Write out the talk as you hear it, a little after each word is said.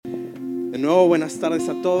De nuevo, buenas tardes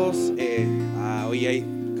a todos. Hoy hay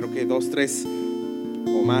creo que 2, 3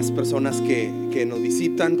 o más personas que nos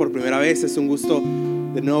visitan por primera vez. Es un gusto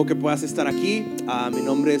de nuevo que puedas estar aquí. Mi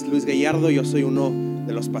nombre es Luis Gallardo, yo soy uno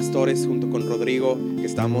de los pastores junto con Rodrigo, que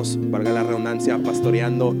estamos, valga la redundancia,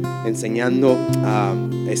 pastoreando, enseñando a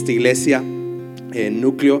esta iglesia en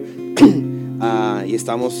núcleo. Y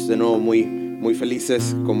estamos de nuevo muy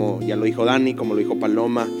felices, como ya lo dijo Dani, como lo dijo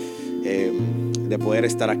Paloma, de poder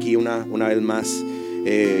estar aquí una vez más,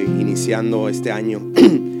 iniciando este año.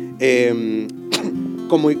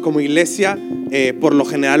 Como iglesia, por lo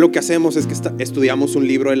general lo que hacemos es que estudiamos un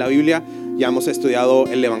libro de la Biblia. Ya hemos estudiado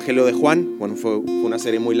el Evangelio de Juan. Bueno, fue una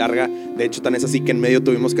serie muy larga. De hecho, tan es así que en medio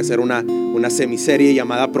tuvimos que hacer una semiserie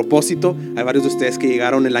llamada Propósito. Hay varios de ustedes que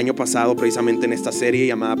llegaron el año pasado precisamente en esta serie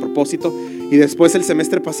llamada Propósito. Y después el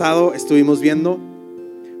semestre pasado estuvimos viendo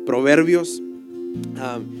Proverbios.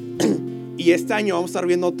 Y este año vamos a estar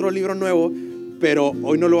viendo otro libro nuevo, pero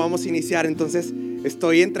hoy no lo vamos a iniciar. Entonces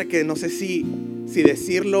estoy entre que no sé si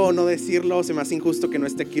decirlo o no decirlo. Se me hace injusto que no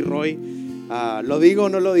esté aquí Roy. ¿Lo digo o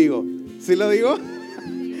no lo digo? ¿Sí lo digo?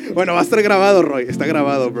 Bueno, va a estar grabado, Roy. Está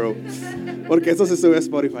grabado, bro, porque eso se sube a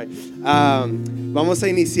Spotify. Vamos a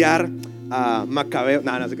iniciar Macabeo.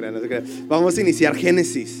 No se crean. Vamos a iniciar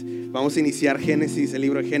Génesis. El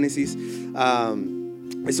libro de Génesis.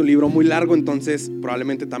 Es un libro muy largo, entonces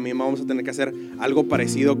probablemente también vamos a tener que hacer algo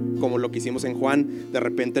parecido como lo que hicimos en Juan. De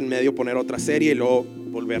repente en medio poner otra serie y luego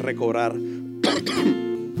volver a recobrar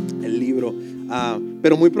el libro.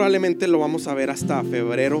 Pero muy probablemente lo vamos a ver hasta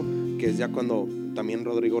febrero, que es ya cuando también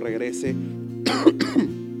Rodrigo regrese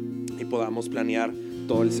y podamos planear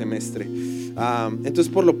todo el semestre. Entonces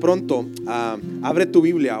por lo pronto, abre tu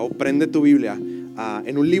Biblia o prende tu Biblia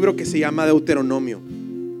en un libro que se llama Deuteronomio.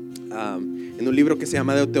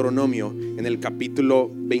 En el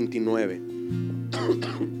capítulo 29.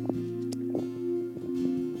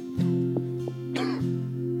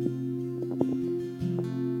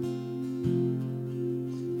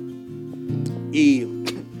 Y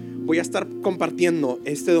voy a estar compartiendo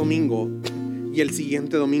este domingo y el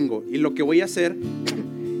siguiente domingo. Y lo que voy a hacer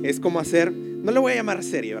es como hacer, no le voy a llamar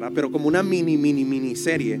serie, ¿verdad? Pero como una mini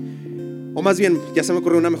serie. O más bien, ya se me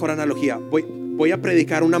ocurrió una mejor analogía. Voy a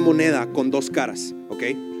predicar una moneda con dos caras, ¿ok?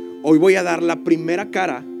 Hoy voy a dar la primera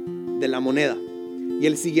cara de la moneda y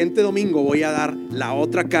el siguiente domingo voy a dar la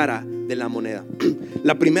otra cara de la moneda.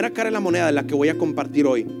 La primera cara de la moneda de la que voy a compartir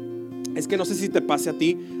hoy es que no sé si te pase a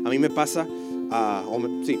ti, a mí me pasa, o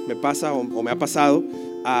me ha pasado,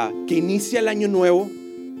 que inicia el año nuevo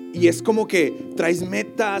y es como que traes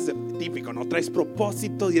metas, típico, ¿no? Traes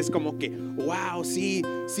propósitos y es como que, wow, sí,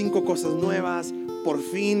 5 cosas nuevas, por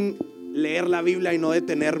fin leer la Biblia y no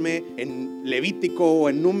detenerme en Levítico o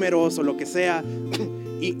en Números o lo que sea,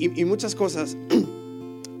 y muchas cosas.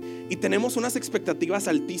 Y tenemos unas expectativas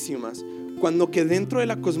altísimas, cuando que dentro de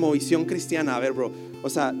la cosmovisión cristiana, a ver, bro, o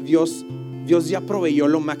sea, Dios ya proveyó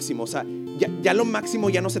lo máximo. O sea, ya lo máximo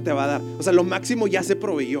ya no se te va a dar. O sea, lo máximo ya se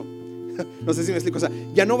proveyó. No sé si me explico. O sea,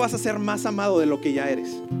 ya no vas a ser más amado de lo que ya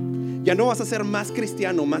eres. Ya no vas a ser más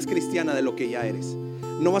cristiano o más cristiana de lo que ya eres.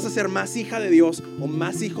 No vas a ser más hija de Dios o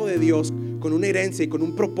más hijo de Dios con una herencia y con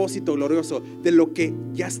un propósito glorioso de lo que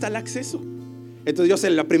ya está al acceso. Entonces yo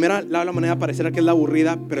sé, la primera la manera parecerá que es la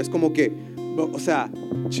aburrida, pero es como que, o sea,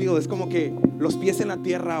 chido, es como que los pies en la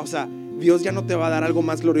tierra. O sea, Dios ya no te va a dar algo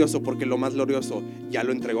más glorioso, porque lo más glorioso ya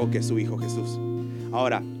lo entregó, que es su Hijo Jesús.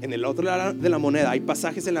 Ahora, en el otro lado de la moneda hay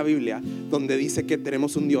pasajes en la Biblia donde dice que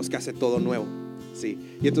tenemos un Dios que hace todo nuevo. Sí.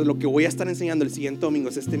 Y entonces lo que voy a estar enseñando el siguiente domingo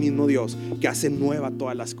es este mismo Dios que hace nueva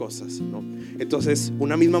todas las cosas, ¿no? Entonces,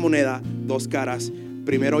 una misma moneda, dos caras.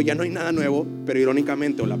 Primero, ya no hay nada nuevo, pero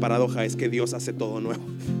irónicamente, o la paradoja, es que Dios hace todo nuevo,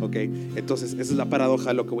 ¿ok? Entonces esa es la paradoja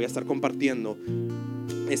de lo que voy a estar compartiendo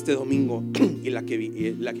este domingo y la que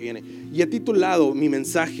viene. Y he titulado mi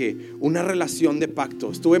mensaje Una relación de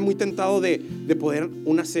pacto. Estuve muy tentado de poder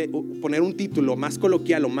poner un título más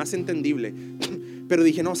coloquial o más entendible, pero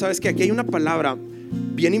dije, no, sabes que aquí hay una palabra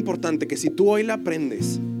bien importante que si tú hoy la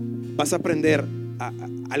aprendes, vas a aprender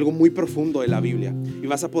algo muy profundo de la Biblia y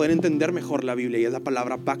vas a poder entender mejor la Biblia, y es la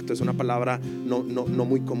palabra pacto. Es una palabra no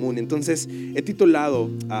muy común. Entonces he titulado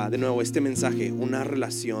de nuevo este mensaje Una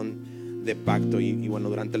relación de pacto, y bueno,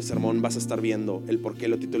 durante el sermón vas a estar viendo el por qué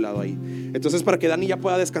lo he titulado ahí. Entonces, para que Dani ya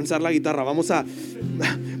pueda descansar la guitarra, vamos a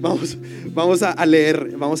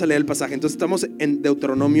leer el pasaje. Entonces estamos en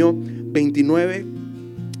Deuteronomio 29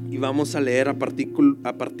 y vamos a leer a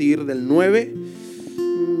partir del 9.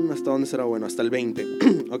 ¿Hasta dónde será? Bueno, hasta el 20.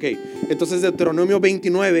 Ok, entonces Deuteronomio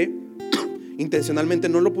 29, intencionalmente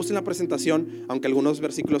no lo puse en la presentación, aunque algunos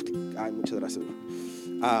versículos, muchas gracias,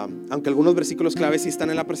 aunque algunos versículos claves sí están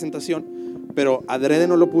en la presentación, pero adrede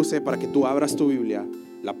no lo puse para que tú abras tu Biblia,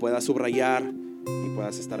 la puedas subrayar y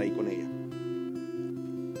puedas estar ahí con ella.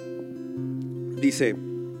 Dice,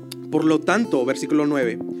 por lo tanto, versículo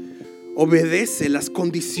 9, obedece las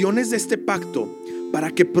condiciones de este pacto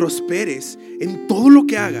para que prosperes en todo lo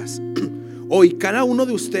que hagas. Hoy cada uno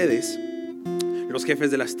de ustedes, los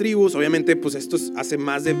jefes de las tribus, obviamente pues esto es hace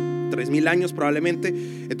más de 3000 años probablemente,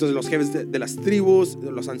 entonces los jefes de las tribus,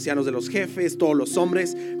 los ancianos de los jefes, todos los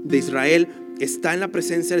hombres de Israel está en la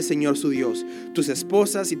presencia del Señor su Dios. Tus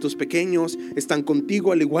esposas y tus pequeños están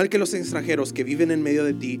contigo, al igual que los extranjeros que viven en medio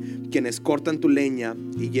de ti, quienes cortan tu leña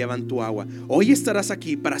y llevan tu agua. Hoy estarás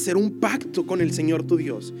aquí para hacer un pacto con el Señor tu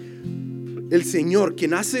Dios. El Señor,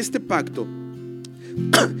 quien hace este pacto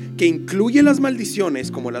que incluye las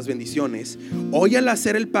maldiciones como las bendiciones, hoy al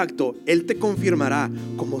hacer el pacto, Él te confirmará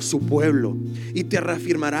como su pueblo y te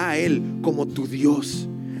reafirmará a Él como tu Dios,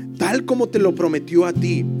 tal como te lo prometió a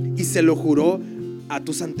ti y se lo juró a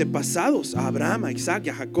tus antepasados, a Abraham, a Isaac y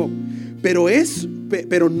a Jacob.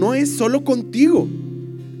 Pero no es solo contigo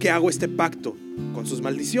que hago este pacto con sus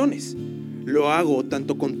maldiciones. Lo hago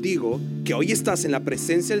tanto contigo, que hoy estás en la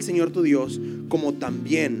presencia del Señor tu Dios, como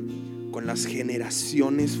también con las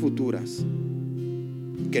generaciones futuras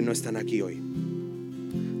que no están aquí hoy.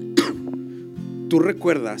 Tú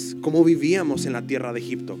recuerdas cómo vivíamos en la tierra de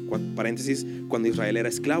Egipto, paréntesis, cuando Israel era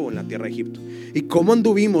esclavo en la tierra de Egipto, y cómo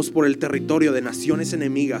anduvimos por el territorio de naciones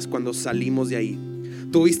enemigas cuando salimos de ahí.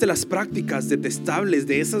 Tuviste las prácticas detestables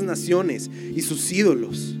de esas naciones y sus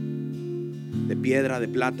ídolos de piedra, de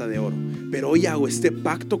plata, de oro. Pero hoy hago este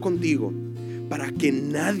pacto contigo para que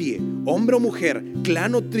nadie, hombre o mujer,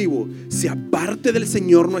 clan o tribu, se aparte del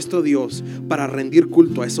Señor nuestro Dios para rendir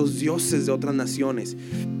culto a esos dioses de otras naciones,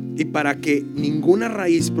 y para que ninguna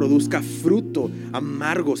raíz produzca fruto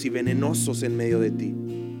amargos y venenosos en medio de ti.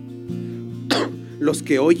 Los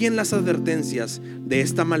que oyen las advertencias de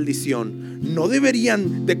esta maldición no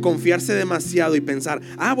deberían de confiarse demasiado y pensar,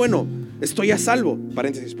 bueno, estoy a salvo,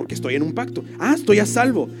 paréntesis, porque estoy en un pacto. Estoy a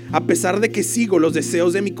salvo, a pesar de que sigo los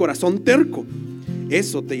deseos de mi corazón terco.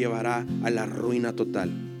 Eso te llevará a la ruina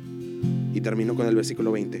total. Y termino con el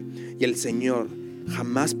versículo 20. Y el Señor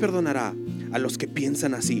jamás perdonará a los que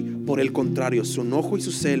piensan así. Por el contrario, su enojo y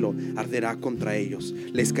su celo arderá contra ellos.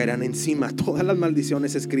 Les caerán encima todas las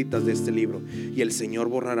maldiciones escritas de este libro, y el Señor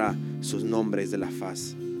borrará sus nombres de la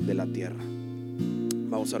faz de la tierra.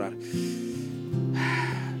 Vamos a orar.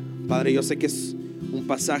 Padre, yo sé que es un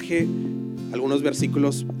pasaje, algunos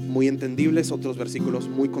versículos muy entendibles, otros versículos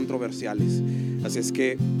muy controversiales. Así es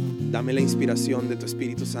que dame la inspiración de tu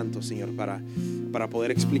Espíritu Santo, Señor, para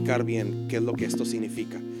poder explicar bien qué es lo que esto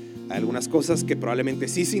significa. Hay algunas cosas que probablemente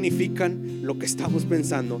sí significan lo que estamos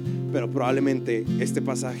pensando, pero probablemente este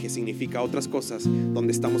pasaje significa otras cosas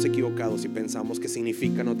donde estamos equivocados y pensamos que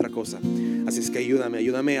significan otra cosa. Así es que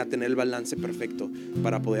ayúdame a tener el balance perfecto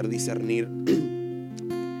para poder discernir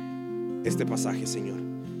este pasaje, Señor,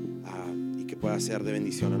 y que pueda ser de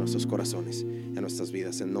bendición a nuestros corazones y a nuestras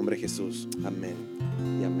vidas. En nombre de Jesús, amén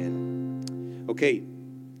y amén. Ok.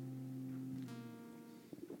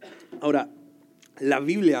 Ahora, la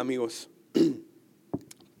Biblia, amigos,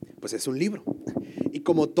 pues es un libro. Y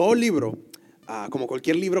como todo libro, como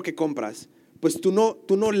cualquier libro que compras, pues tú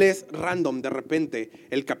no lees random de repente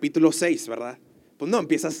el capítulo 6, ¿verdad? Pues no,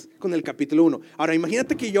 empiezas con el capítulo 1. Ahora,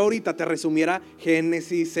 imagínate que yo ahorita te resumiera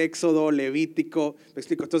Génesis, Éxodo, Levítico. ¿Me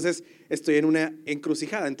explico? Entonces, estoy en una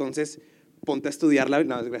encrucijada. Entonces, ponte a estudiarla.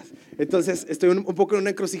 No, gracias. Entonces, estoy un poco en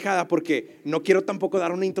una encrucijada porque no quiero tampoco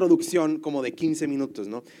dar una introducción como de 15 minutos,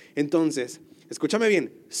 ¿no? Entonces, escúchame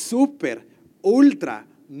bien, súper, ultra,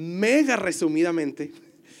 mega resumidamente,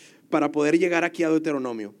 para poder llegar aquí a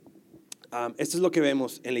Deuteronomio. Esto es lo que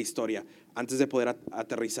vemos en la historia antes de poder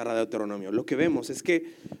aterrizar a Deuteronomio. Lo que vemos es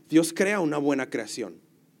que Dios crea una buena creación.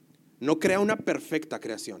 No crea una perfecta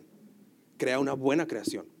creación, crea una buena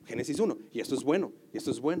creación. Génesis 1, y esto es bueno, y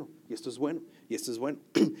esto es bueno, y esto es bueno, y esto es bueno.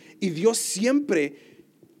 Y Dios siempre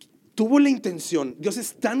tuvo la intención. Dios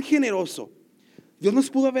es tan generoso. Dios nos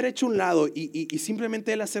pudo haber hecho un lado y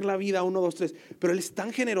simplemente Él hacer la vida 1, 2, 3, pero Él es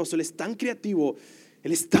tan generoso, Él es tan creativo,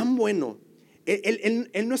 Él es tan bueno.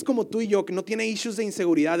 Él no es como tú y yo, que no tiene issues de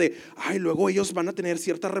inseguridad de, luego ellos van a tener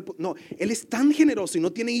cierta no, Él es tan generoso y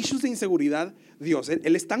no tiene issues de inseguridad. Dios,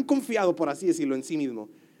 Él es tan confiado, por así decirlo, en sí mismo,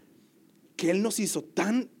 que Él nos hizo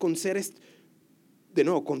tan con seres, de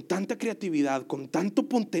nuevo, con tanta creatividad, con tanto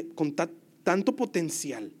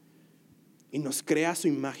potencial, y nos crea a su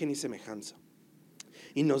imagen y semejanza.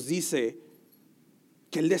 Y nos dice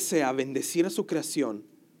que Él desea bendecir a su creación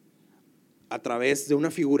a través de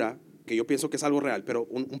una figura que yo pienso que es algo real, pero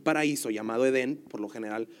un paraíso llamado Edén, por lo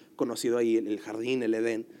general conocido ahí, el jardín, el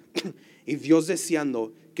Edén, y Dios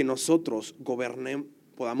deseando que nosotros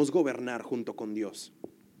podamos gobernar junto con Dios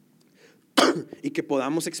y que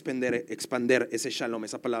podamos expander ese shalom,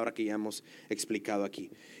 esa palabra que ya hemos explicado aquí.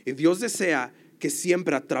 Y Dios desea que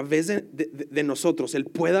siempre a través de nosotros Él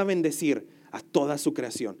pueda bendecir a toda su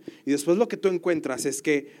creación. Y después lo que tú encuentras es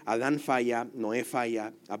que Adán falla, Noé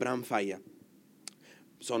falla, Abraham falla.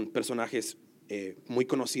 Son personajes muy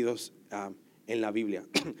conocidos en la Biblia.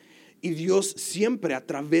 Y Dios siempre a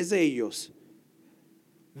través de ellos,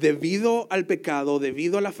 debido al pecado,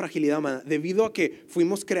 debido a la fragilidad humana, debido a que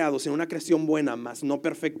fuimos creados en una creación buena, más no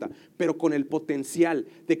perfecta, pero con el potencial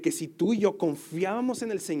de que si tú y yo confiábamos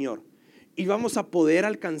en el Señor, íbamos a poder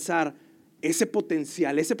alcanzar ese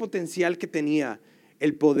potencial que tenía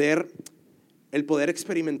el poder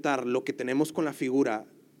experimentar lo que tenemos con la figura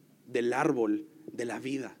del árbol de la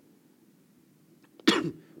vida.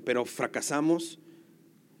 Pero fracasamos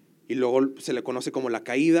y luego se le conoce como la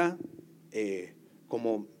caída,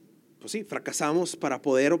 fracasamos para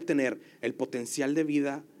poder obtener el potencial de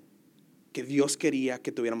vida que Dios quería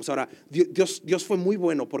que tuviéramos. Ahora, Dios fue muy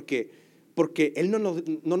bueno porque Él no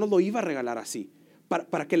nos lo iba a regalar así.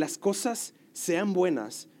 Para que las cosas sean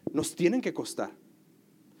buenas, nos tienen que costar.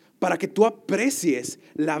 Para que tú aprecies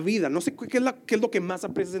la vida. No sé qué es lo que más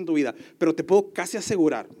aprecias en tu vida, pero te puedo casi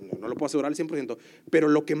asegurar, no lo puedo asegurar al 100%, pero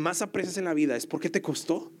lo que más aprecias en la vida es porque te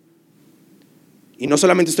costó. Y no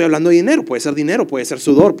solamente estoy hablando de dinero, puede ser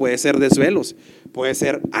sudor, puede ser desvelos, puede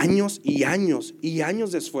ser años y años y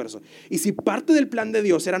años de esfuerzo. Y si parte del plan de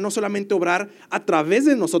Dios era no solamente obrar a través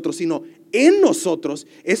de nosotros, sino en nosotros,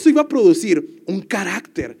 eso iba a producir un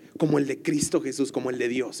carácter como el de Cristo Jesús, como el de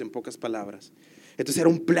Dios, en pocas palabras. Entonces era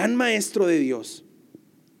un plan maestro de Dios.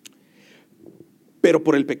 Pero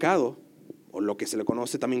por el pecado, o lo que se le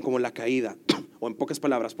conoce también como la caída, o en pocas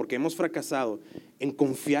palabras, porque hemos fracasado en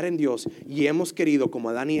confiar en Dios y hemos querido, como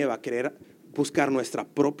Adán y Eva, querer buscar nuestra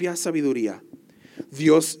propia sabiduría,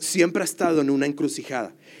 Dios siempre ha estado en una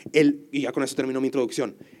encrucijada. Y ya con eso termino mi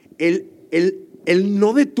introducción, Él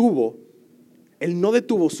no detuvo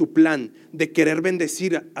su plan de querer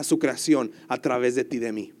bendecir a su creación a través de ti y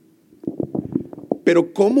de mí.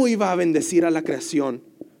 Pero ¿cómo iba a bendecir a la creación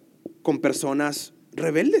con personas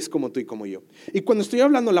rebeldes como tú y como yo? Y cuando estoy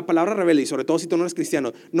hablando la palabra rebelde, y sobre todo si tú no eres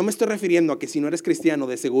cristiano, no me estoy refiriendo a que si no eres cristiano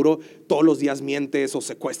de seguro todos los días mientes o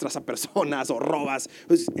secuestras a personas o robas.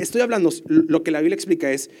 Pues estoy hablando, lo que la Biblia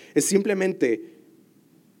explica es simplemente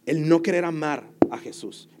el no querer amar a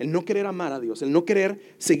Jesús, el no querer amar a Dios, el no querer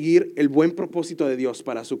seguir el buen propósito de Dios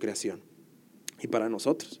para su creación y para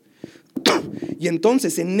nosotros. Y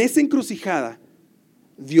entonces en esa encrucijada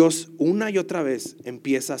Dios una y otra vez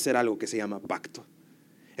empieza a hacer algo que se llama pacto.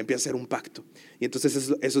 Empieza a hacer un pacto. Y entonces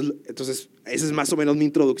esa es más o menos mi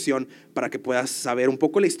introducción para que puedas saber un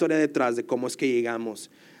poco la historia detrás de cómo es que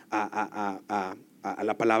llegamos a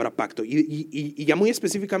la palabra pacto. Y ya muy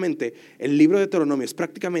específicamente, el libro de Deuteronomio es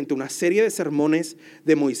prácticamente una serie de sermones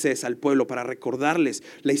de Moisés al pueblo para recordarles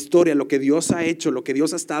la historia, lo que Dios ha hecho, lo que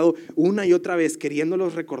Dios ha estado una y otra vez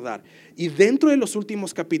queriéndolos recordar. Y dentro de los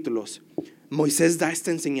últimos capítulos, Moisés da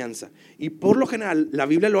esta enseñanza. Y por lo general, la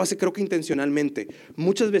Biblia lo hace, creo que intencionalmente.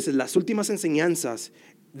 Muchas veces las últimas enseñanzas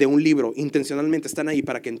de un libro intencionalmente están ahí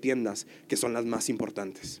para que entiendas que son las más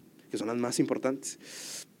importantes.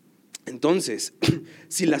 Entonces,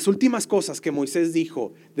 si las últimas cosas que Moisés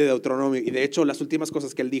dijo de Deuteronomio, y de hecho las últimas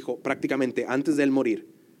cosas que él dijo prácticamente antes de él morir,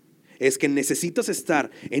 es que necesitas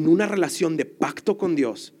estar en una relación de pacto con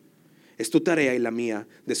Dios, es tu tarea y la mía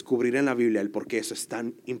descubrir en la Biblia el por qué eso es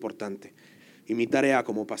tan importante. Y mi tarea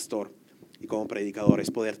como pastor y como predicador es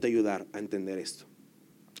poderte ayudar a entender esto.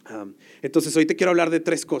 Entonces hoy te quiero hablar de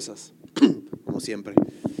 3 cosas, como siempre.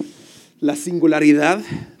 La singularidad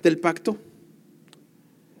del pacto,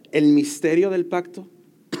 el misterio del pacto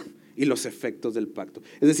y los efectos del pacto.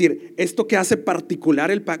 Es decir, esto que hace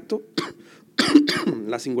particular el pacto,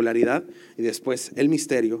 la singularidad, y después el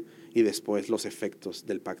misterio, y después los efectos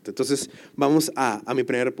del pacto. Entonces vamos a mi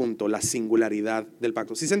primer punto, la singularidad del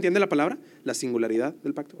pacto. ¿Sí se entiende la palabra? La singularidad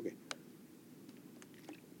del pacto.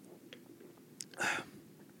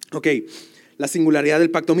 Ok, la singularidad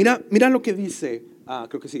del pacto. Mira lo que dice,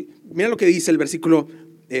 creo que sí. Mira lo que dice el versículo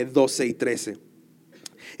 12 y 13.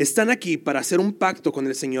 Están aquí para hacer un pacto con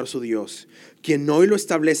el Señor su Dios, quien hoy lo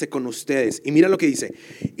establece con ustedes. Y mira lo que dice,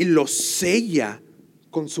 y lo sella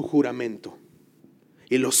con su juramento.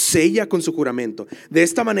 Y lo sella con su juramento. De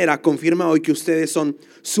esta manera confirma hoy que ustedes son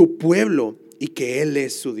su pueblo y que Él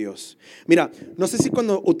es su Dios. Mira, no sé si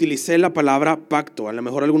cuando utilicé la palabra pacto, a lo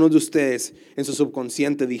mejor algunos de ustedes en su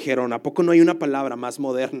subconsciente dijeron, ¿a poco no hay una palabra más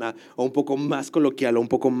moderna o un poco más coloquial o un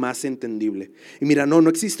poco más entendible? Y mira, no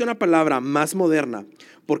existe una palabra más moderna,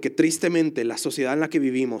 porque tristemente la sociedad en la que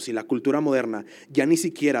vivimos y la cultura moderna ya ni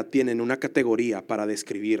siquiera tienen una categoría para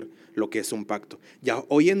describir lo que es un pacto. Ya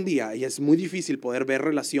hoy en día ya es muy difícil poder ver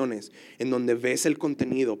relaciones en donde ves el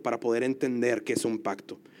contenido para poder entender qué es un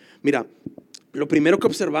pacto. Mira, lo primero que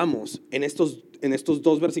observamos en estos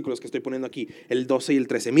dos versículos que estoy poniendo aquí, el 12 y el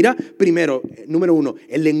 13. Mira, primero, número 1,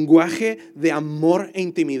 el lenguaje de amor e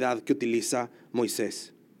intimidad que utiliza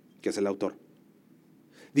Moisés, que es el autor.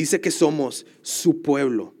 Dice que somos su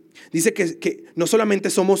pueblo. Dice que no solamente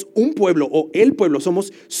somos un pueblo o el pueblo,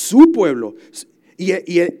 somos su pueblo.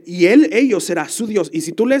 Y ellos será su Dios. Y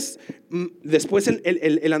si tú lees después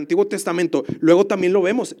el Antiguo Testamento, luego también lo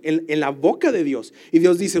vemos en la boca de Dios. Y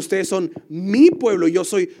Dios dice, ustedes son mi pueblo, yo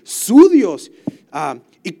soy su Dios.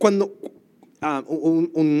 Y cuando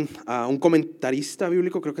un comentarista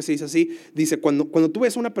bíblico, creo que se dice así, dice, cuando tú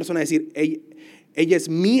ves a una persona decir, ella es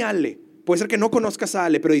mi Ale, puede ser que no conozcas a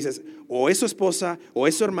Ale, pero dices, o es su esposa, o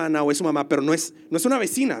es su hermana, o es su mamá, pero no es una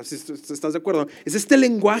vecina, si estás de acuerdo. Es este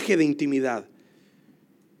lenguaje de intimidad.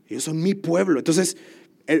 Ellos son mi pueblo. Entonces,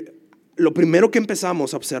 lo primero que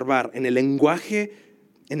empezamos a observar en el lenguaje,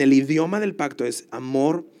 en el idioma del pacto es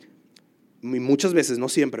amor, y muchas veces, no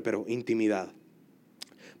siempre, pero intimidad.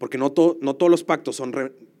 Porque no todos los pactos son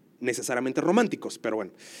necesariamente románticos, pero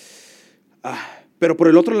bueno. Pero por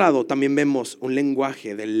el otro lado también vemos un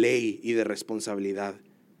lenguaje de ley y de responsabilidad.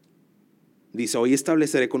 Dice, hoy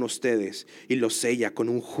estableceré con ustedes y los sella con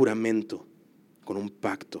un juramento, con un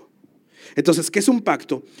pacto. Entonces, ¿qué es un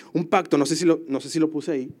pacto? Un pacto, no sé si lo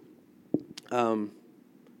puse ahí.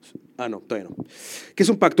 No, todavía no. ¿Qué es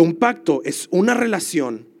un pacto? Un pacto es una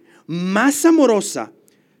relación más amorosa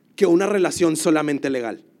que una relación solamente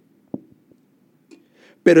legal.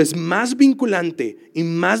 Pero es más vinculante y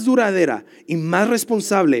más duradera y más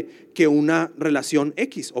responsable que una relación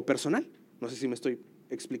X o personal. No sé si me estoy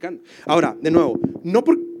explicando. Ahora, de nuevo,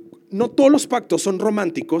 no todos los pactos son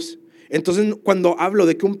románticos. Entonces, cuando hablo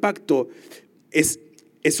de que un pacto es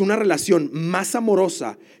una relación más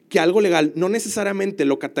amorosa que algo legal, no necesariamente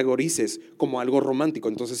lo categorices como algo romántico.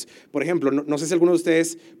 Entonces, por ejemplo, no sé si alguno de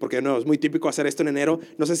ustedes, porque de nuevo es muy típico hacer esto en enero,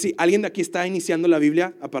 no sé si alguien de aquí está iniciando la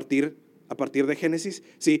Biblia a partir de Génesis.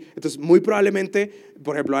 Sí, entonces muy probablemente,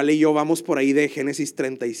 por ejemplo, Ale y yo vamos por ahí de Génesis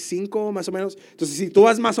 35 más o menos. Entonces, si tú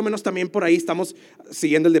vas más o menos también por ahí, estamos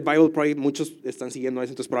siguiendo el de Bible Project, muchos están siguiendo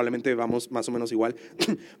eso, entonces probablemente vamos más o menos igual.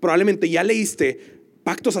 Probablemente ya leíste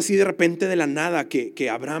pactos así de repente de la nada que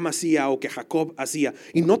Abraham hacía o que Jacob hacía.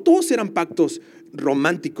 Y no todos eran pactos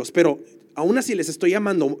románticos, pero aún así les estoy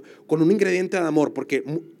llamando con un ingrediente de amor, porque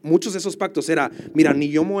muchos de esos pactos era, mira, ni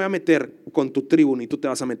yo me voy a meter con tu tribu, ni tú te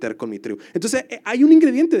vas a meter con mi tribu. Entonces hay un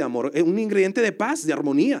ingrediente de amor, un ingrediente de paz, de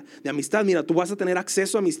armonía, de amistad. Mira, tú vas a tener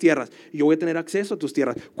acceso a mis tierras y yo voy a tener acceso a tus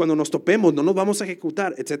tierras. Cuando nos topemos no nos vamos a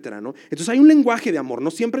ejecutar, etcétera, ¿no? Entonces hay un lenguaje de amor,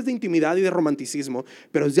 no siempre es de intimidad y de romanticismo,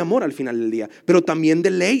 pero es de amor al final del día, pero también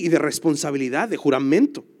de ley y de responsabilidad, de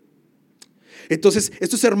juramento. Entonces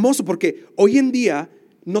esto es hermoso porque hoy en día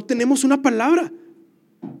no tenemos una palabra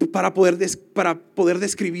para poder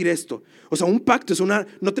describir esto. O sea, un pacto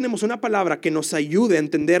no tenemos una palabra que nos ayude a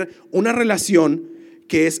entender una relación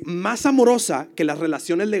que es más amorosa que las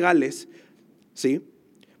relaciones legales, ¿sí?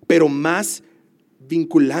 Pero más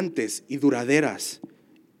vinculantes y duraderas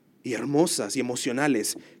y hermosas y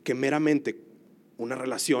emocionales que meramente una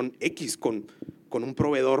relación X con un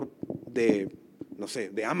proveedor de, no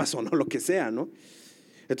sé, de Amazon o lo que sea, ¿no?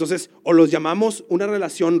 Entonces, o los llamamos una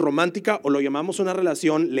relación romántica o lo llamamos una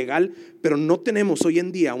relación legal, pero no tenemos hoy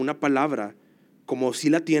en día una palabra como sí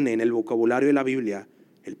la tiene en el vocabulario de la Biblia,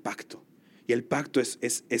 el pacto. Y el pacto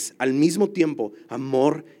es al mismo tiempo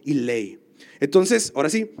amor y ley. Entonces, ahora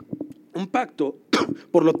sí, un pacto,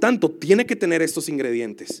 por lo tanto, tiene que tener estos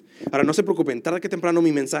ingredientes. Ahora, no se preocupen, tarde que temprano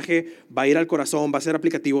mi mensaje va a ir al corazón, va a ser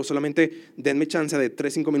aplicativo. Solamente denme chance de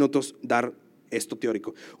 3-5 minutos dar esto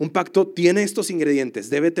teórico. Un pacto tiene estos ingredientes,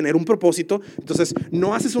 debe tener un propósito. Entonces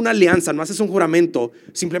no haces una alianza, no haces un juramento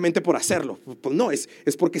simplemente por hacerlo. Pues no, es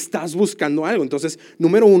porque estás buscando algo. Entonces,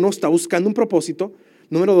 número 1, está buscando un propósito.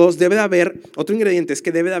 Número 2, debe de haber, otro ingrediente es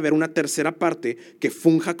que debe de haber una tercera parte que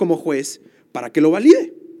funja como juez para que lo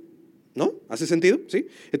valide. ¿No? ¿Hace sentido? ¿Sí?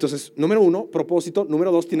 Entonces, número 1, propósito.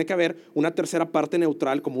 Número 2, tiene que haber una tercera parte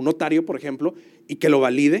neutral, como un notario, por ejemplo, y que lo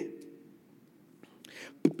valide.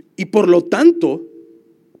 Y por lo tanto,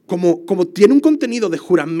 como tiene un contenido de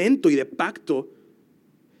juramento y de pacto,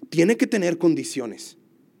 tiene que tener condiciones.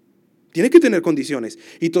 Tiene que tener condiciones.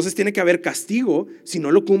 Y entonces tiene que haber castigo si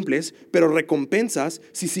no lo cumples, pero recompensas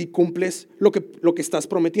si sí cumples lo que estás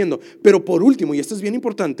prometiendo. Pero por último, y esto es bien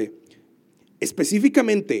importante,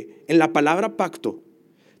 específicamente en la palabra pacto,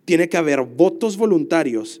 tiene que haber votos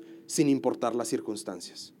voluntarios sin importar las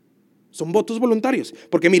circunstancias. Son votos voluntarios.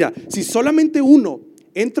 Porque mira, si solamente uno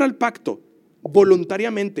entra al pacto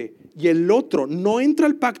voluntariamente y el otro no entra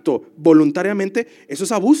al pacto voluntariamente, eso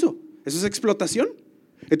es abuso, eso es explotación.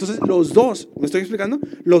 Entonces los dos, ¿me estoy explicando?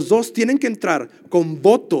 Los dos tienen que entrar con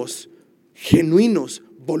votos genuinos,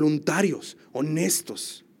 voluntarios,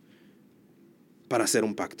 honestos para hacer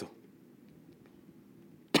un pacto.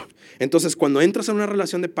 Entonces cuando entras en una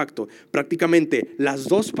relación de pacto, prácticamente las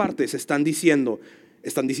dos partes están diciendo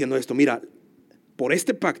esto: mira, por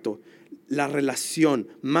este pacto, la relación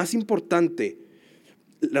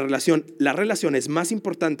es más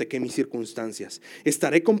importante que mis circunstancias.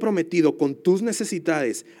 Estaré comprometido con tus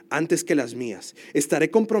necesidades antes que las mías. Estaré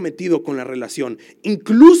comprometido con la relación,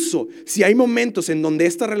 incluso si hay momentos en donde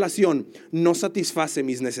esta relación no satisface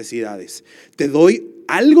mis necesidades. Te doy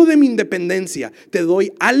algo de mi independencia, te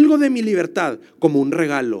doy algo de mi libertad como un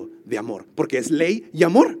regalo de amor, porque es ley y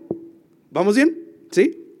amor. ¿Vamos bien?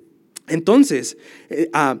 ¿Sí? Entonces,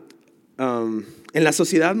 en la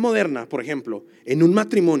sociedad moderna, por ejemplo, en un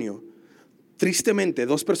matrimonio, tristemente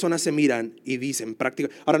dos personas se miran y dicen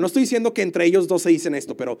ahora no estoy diciendo que entre ellos dos se dicen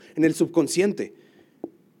esto, pero en el subconsciente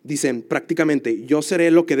dicen prácticamente: yo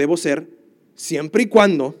seré lo que debo ser siempre y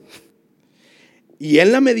cuando y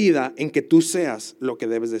en la medida en que tú seas lo que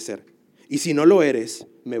debes de ser, y si no lo eres,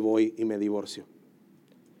 me voy y me divorcio.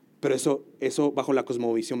 Pero eso bajo la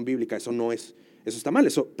cosmovisión bíblica, eso está mal,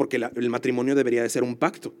 porque el matrimonio debería de ser un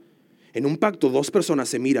pacto. En un pacto dos personas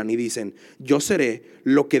se miran y dicen: yo seré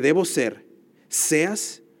lo que debo ser,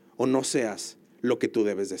 seas o no seas lo que tú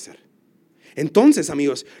debes de ser. Entonces,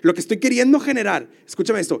 amigos, lo que estoy queriendo generar,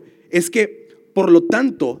 escúchame esto, es que por lo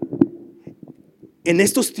tanto, en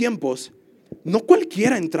estos tiempos, no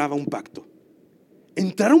cualquiera entraba a un pacto.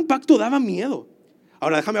 Entrar a un pacto daba miedo.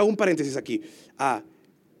 Ahora déjame hacer un paréntesis aquí.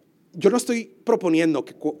 Yo no estoy proponiendo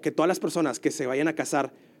que todas las personas que se vayan a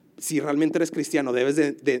casar, si realmente eres cristiano, debes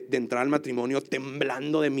de entrar al matrimonio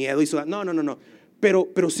temblando de miedo y sudando. No.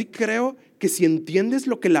 Pero sí creo que si entiendes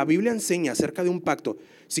lo que la Biblia enseña acerca de un pacto,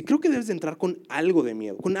 sí creo que debes de entrar con algo de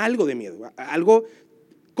miedo, algo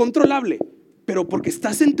controlable, pero porque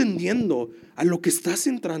estás entendiendo a lo que estás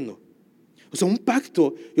entrando. O sea, un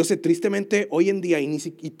pacto, yo sé, tristemente hoy en día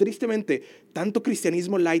y tristemente tanto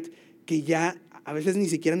cristianismo light que ya a veces ni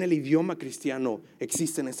siquiera en el idioma cristiano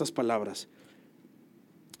existen estas palabras.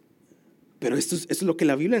 Pero esto es lo que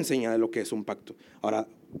la Biblia enseña de lo que es un pacto. Ahora,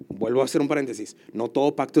 vuelvo a hacer un paréntesis. No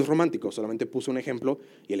todo pacto es romántico, solamente puse un ejemplo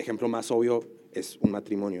y el ejemplo más obvio es un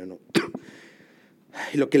matrimonio, ¿no?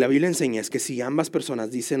 Y lo que la Biblia enseña es que si ambas personas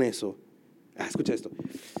dicen eso, escucha esto.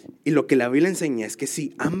 Y lo que la Biblia enseña es que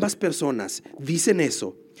si ambas personas dicen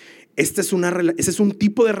eso, ese es un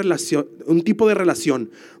tipo de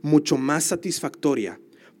relación mucho más satisfactoria,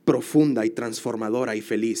 profunda y transformadora y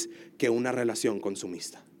feliz que una relación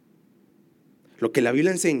consumista. Lo que la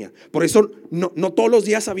Biblia enseña. Por eso no todos los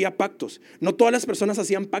días había pactos. No todas las personas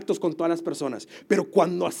hacían pactos con todas las personas. Pero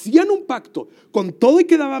cuando hacían un pacto, con todo y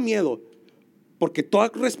que daba miedo, porque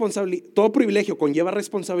todo privilegio conlleva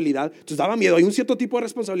responsabilidad, entonces daba miedo, hay un cierto tipo de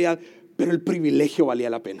responsabilidad, pero el privilegio valía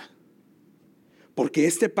la pena. Porque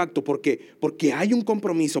este pacto, porque hay un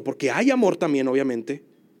compromiso, porque hay amor también, obviamente.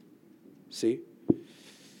 ¿Sí?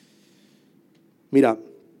 Mira,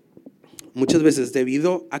 muchas veces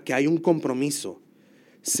debido a que hay un compromiso,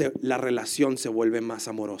 la relación se vuelve más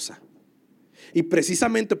amorosa. Y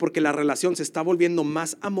precisamente porque la relación se está volviendo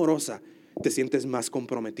más amorosa, te sientes más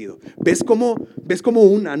comprometido. ¿Ves cómo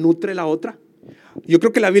una nutre la otra? Yo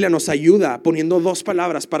creo que la Biblia nos ayuda poniendo dos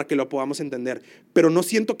palabras para que lo podamos entender, pero no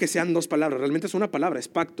siento que sean dos palabras, realmente es una palabra, es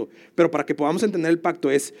pacto. Pero para que podamos entender el pacto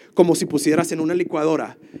es como si pusieras en una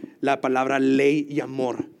licuadora la palabra ley y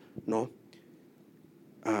amor, ¿no?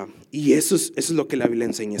 Y eso es lo que la Biblia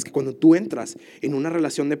enseña, es que cuando tú entras en una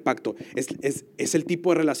relación de pacto, es el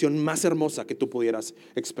tipo de relación más hermosa que tú pudieras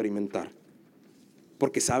experimentar,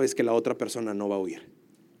 porque sabes que la otra persona no va a huir,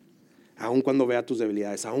 aun cuando vea tus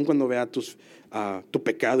debilidades, aun cuando vea tu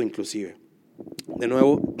pecado inclusive. De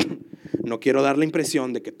nuevo, no quiero dar la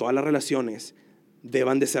impresión de que todas las relaciones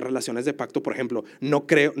deban de ser relaciones de pacto. Por ejemplo,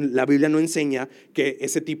 la Biblia no enseña que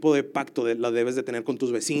ese tipo de pacto lo debes de tener con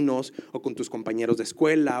tus vecinos o con tus compañeros de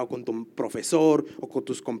escuela o con tu profesor o con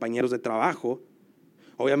tus compañeros de trabajo.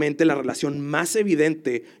 Obviamente la relación más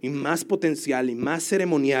evidente y más potencial y más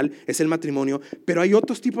ceremonial es el matrimonio, pero hay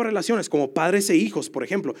otros tipos de relaciones como padres e hijos, por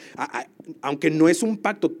ejemplo. Aunque no es un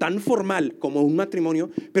pacto tan formal como un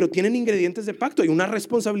matrimonio, pero tienen ingredientes de pacto. Hay una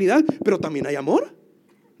responsabilidad, pero también hay amor,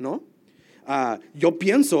 ¿no? Yo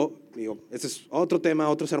pienso, ese es otro tema,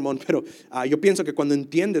 otro sermón, pero yo pienso que cuando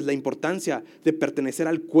entiendes la importancia de pertenecer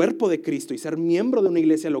al cuerpo de Cristo y ser miembro de una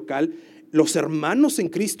iglesia local, los hermanos en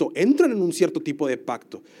Cristo entran en un cierto tipo de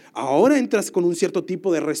pacto. Ahora entras con un cierto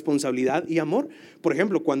tipo de responsabilidad y amor. Por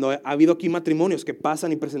ejemplo, cuando ha habido aquí matrimonios que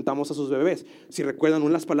pasan y presentamos a sus bebés, si recuerdan,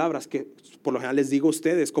 una de las palabras que por lo general les digo a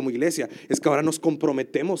ustedes como iglesia es que ahora nos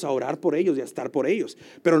comprometemos a orar por ellos y a estar por ellos.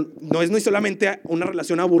 Pero no es solamente una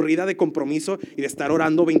relación aburrida de compromiso y de estar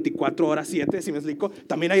orando 24 horas 7, ¿sí me explico?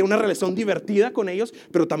 También hay una relación divertida con ellos,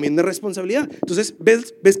 pero también de responsabilidad. Entonces,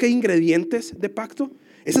 ¿ves que hay ingredientes de pacto?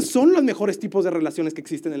 Esos son los mejores tipos de relaciones que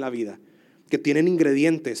existen en la vida, que tienen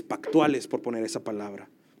ingredientes pactuales, por poner esa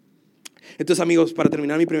palabra. Entonces, amigos, para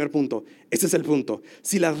terminar mi primer punto, este es el punto.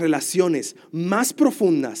 Si las relaciones más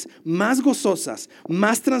profundas, más gozosas,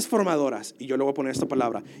 más transformadoras, y yo le voy a poner esta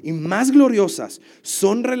palabra, y más gloriosas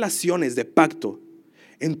son relaciones de pacto,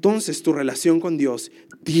 entonces tu relación con Dios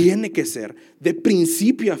tiene que ser de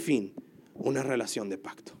principio a fin una relación de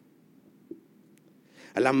pacto.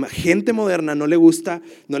 A la gente moderna no le gusta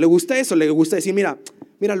eso, le gusta decir,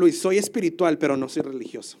 mira Luis, soy espiritual, pero no soy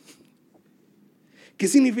religioso. ¿Qué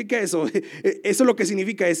significa eso? Eso lo que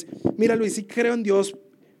significa es, mira Luis, sí creo en Dios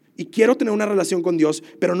y quiero tener una relación con Dios,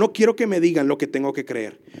 pero no quiero que me digan lo que tengo que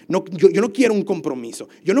creer. No, yo no quiero un compromiso,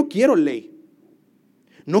 yo no quiero ley.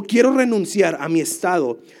 No quiero renunciar a mi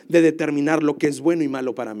estado de determinar lo que es bueno y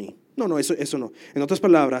malo para mí. No, eso no. En otras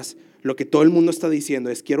palabras, lo que todo el mundo está diciendo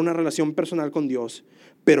es, quiero una relación personal con Dios,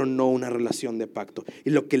 pero no una relación de pacto.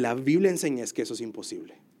 Y lo que la Biblia enseña es que eso es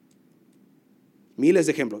imposible. Miles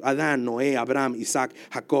de ejemplos: Adán, Noé, Abraham, Isaac,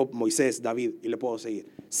 Jacob, Moisés, David, y le puedo seguir.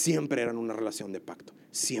 Siempre eran una relación de pacto,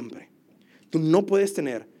 siempre. Tú no puedes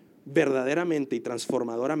tener verdaderamente y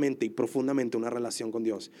transformadoramente y profundamente una relación con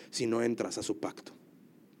Dios si no entras a su pacto.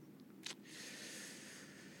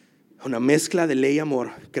 Una mezcla de ley y amor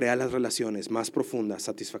crea las relaciones más profundas,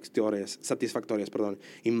 satisfactorias,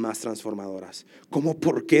 y más transformadoras. ¿Cómo?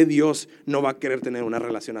 ¿Por qué Dios no va a querer tener una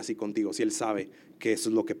relación así contigo si Él sabe que eso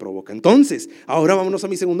es lo que provoca? Entonces, ahora vámonos a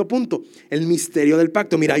mi segundo punto, el misterio del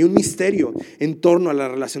pacto. Mira, hay un misterio en torno a la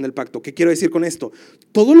relación del pacto. ¿Qué quiero decir con esto?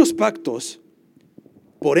 Todos los pactos,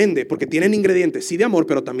 por ende, porque tienen ingredientes, sí de amor,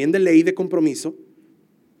 pero también de ley y de compromiso,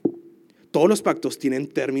 todos los pactos tienen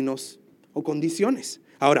términos o condiciones.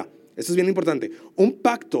 Ahora, esto es bien importante. Un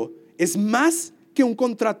pacto es más que un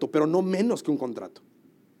contrato, pero no menos que un contrato.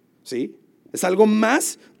 ¿Sí? Es algo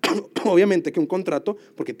más, obviamente, que un contrato,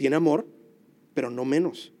 porque tiene amor, pero no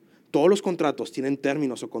menos. Todos los contratos tienen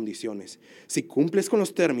términos o condiciones. Si cumples con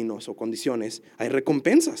los términos o condiciones, hay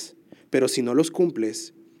recompensas. Pero si no los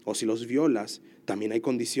cumples o si los violas, también hay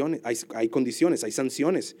condiciones, hay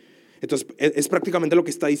sanciones. Entonces es prácticamente lo que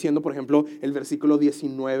está diciendo, por ejemplo, el versículo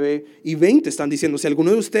 19 y 20. Están diciendo, si alguno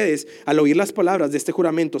de ustedes al oír las palabras de este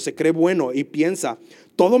juramento se cree bueno y piensa,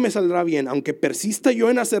 todo me saldrá bien, aunque persista yo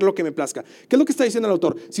en hacer lo que me plazca. ¿Qué es lo que está diciendo el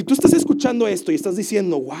autor? Si tú estás escuchando esto y estás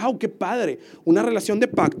diciendo, wow, qué padre, una relación de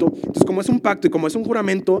pacto, entonces como es un pacto y como es un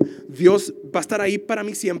juramento, Dios va a estar ahí para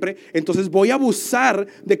mí siempre, entonces voy a abusar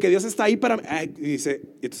de que Dios está ahí para mí. Y te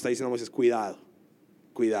está diciendo Moisés, cuidado.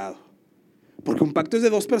 Porque un pacto es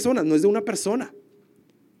de dos personas, no es de una persona.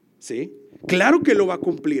 ¿Sí? Claro que lo va a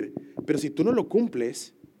cumplir, pero si tú no lo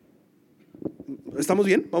cumples, ¿estamos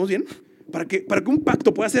bien? ¿Vamos bien? Para que un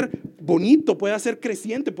pacto pueda ser bonito, pueda ser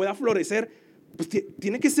creciente, pueda florecer, pues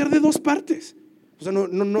tiene que ser de dos partes. O sea,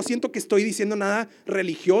 no siento que estoy diciendo nada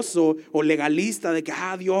religioso o legalista de que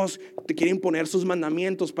Dios te quiere imponer sus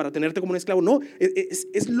mandamientos para tenerte como un esclavo. No,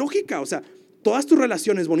 es lógica. O sea, todas tus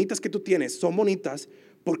relaciones bonitas que tú tienes son bonitas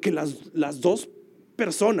porque las dos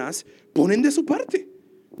personas ponen de su parte.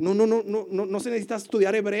 No se necesita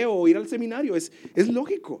estudiar hebreo o ir al seminario, es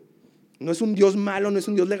lógico. No es un Dios malo, no es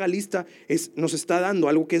un Dios legalista, nos está dando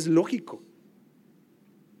algo que es lógico.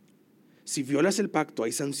 Si violas el pacto,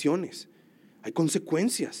 hay sanciones, hay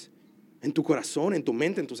consecuencias en tu corazón, en tu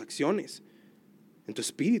mente, en tus acciones, en tu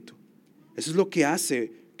espíritu. Eso es lo que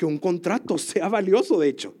hace que un contrato sea valioso, de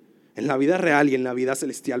hecho, en la vida real y en la vida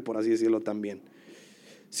celestial, por así decirlo también.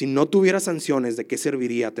 Si no tuviera sanciones, ¿de qué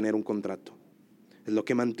serviría tener un contrato? Es lo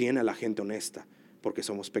que mantiene a la gente honesta, porque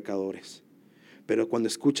somos pecadores. Pero cuando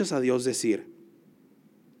escuchas a Dios decir,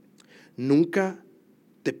 nunca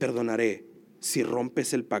te perdonaré si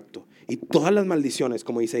rompes el pacto, y todas las maldiciones,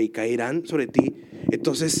 como dice ahí, caerán sobre ti,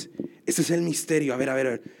 entonces Ese es el misterio. A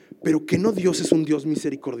ver. ¿Pero qué no Dios es un Dios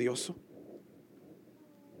misericordioso?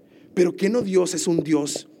 ¿Pero qué no Dios es un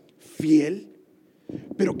Dios fiel?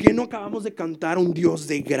 ¿Pero qué no acabamos de cantar un Dios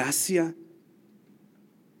de gracia?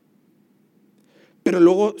 Pero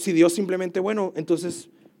luego si Dios simplemente, bueno, entonces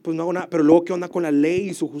pues no hago nada. Pero luego ¿qué onda con la ley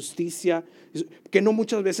y su justicia? Que no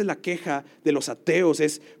muchas veces la queja de los ateos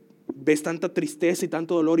es, ves tanta tristeza y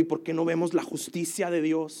tanto dolor, y ¿por qué no vemos la justicia de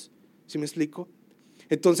Dios? ¿Sí me explico?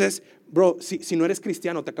 Entonces, bro, si no eres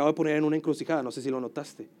cristiano, te acabo de poner en una encrucijada, no sé si lo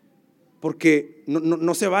notaste. Porque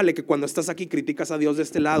no se vale que cuando estás aquí criticas a Dios de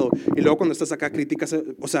este lado y luego cuando estás acá criticas,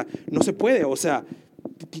 o sea, no se puede, o sea,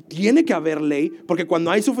 tiene que haber ley, porque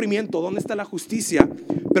cuando hay sufrimiento, ¿dónde está la justicia?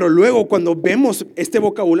 Pero luego cuando vemos este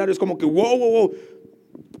vocabulario es como que wow.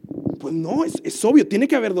 Pues no, es obvio, tiene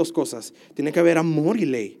que haber dos cosas, tiene que haber amor y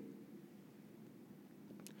ley.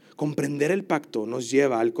 Comprender el pacto nos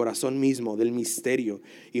lleva al corazón mismo del misterio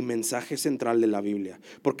y mensaje central de la Biblia.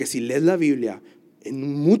 Porque si lees la Biblia,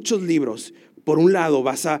 en muchos libros, por un lado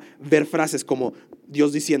vas a ver frases como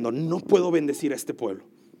Dios diciendo, no puedo bendecir a este pueblo.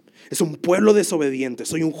 Es un pueblo desobediente,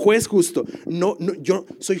 soy un juez justo. Yo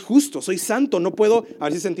soy justo, soy santo, no puedo, a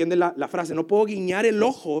ver si se entiende la frase, no puedo guiñar el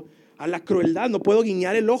ojo a la crueldad, no puedo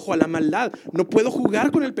guiñar el ojo a la maldad, no puedo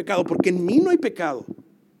jugar con el pecado porque en mí no hay pecado.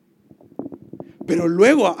 Pero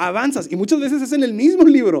luego avanzas, y muchas veces es en el mismo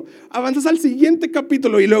libro, avanzas al siguiente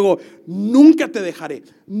capítulo y luego, nunca te dejaré,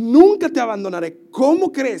 nunca te abandonaré.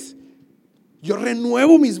 ¿Cómo crees? Yo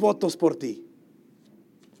renuevo mis votos por ti.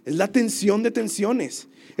 Es la tensión de tensiones,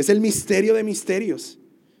 es el misterio de misterios.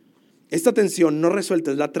 Esta tensión no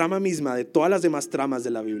resuelta es la trama misma de todas las demás tramas de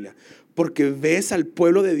la Biblia, porque ves al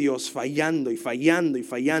pueblo de Dios fallando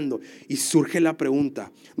y surge la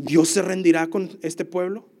pregunta, ¿Dios se rendirá con este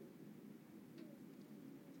pueblo?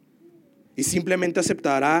 Y simplemente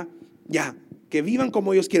aceptará, ya, que vivan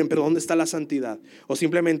como ellos quieren, pero ¿dónde está la santidad? O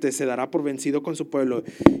simplemente se dará por vencido con su pueblo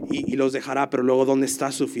y los dejará, pero luego ¿dónde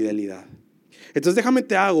está su fidelidad? Entonces déjame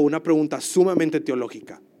te hago una pregunta sumamente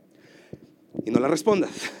teológica y no la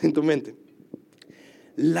respondas en tu mente.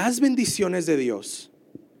 ¿Las bendiciones de Dios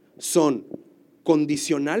son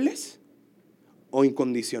condicionales o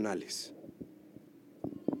incondicionales?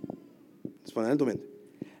 Respondan en tu mente.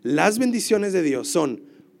 ¿Las bendiciones de Dios son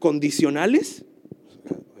condicionales,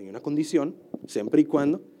 hay una condición, siempre y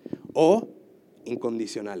cuando, o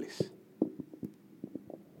incondicionales?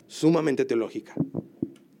 Sumamente teológica.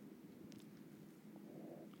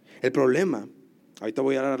 El problema, ahorita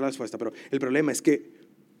voy a dar la respuesta, pero el problema es que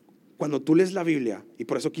cuando tú lees la Biblia, y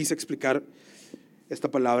por eso quise explicar esta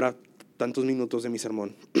palabra tantos minutos de mi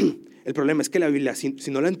sermón, el problema es que la Biblia, si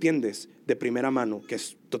no la entiendes de primera mano, que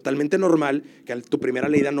es totalmente normal, que a tu primera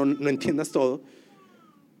leída no entiendas todo,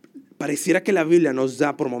 pareciera que la Biblia nos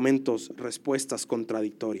da por momentos respuestas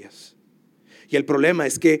contradictorias. Y el problema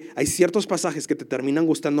es que hay ciertos pasajes que te terminan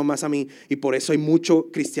gustando más a mí, y por eso hay mucho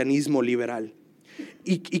cristianismo liberal.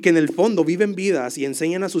 Y que en el fondo viven vidas y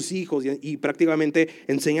enseñan a sus hijos y prácticamente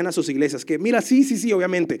enseñan a sus iglesias que mira, sí,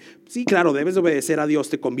 obviamente, sí, claro, debes de obedecer a Dios,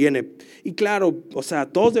 te conviene. Y claro, o sea,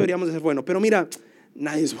 todos deberíamos de ser buenos, pero mira,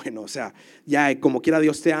 nadie es bueno, o sea, ya como quiera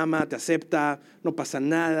Dios te ama, te acepta, no pasa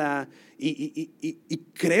nada. Y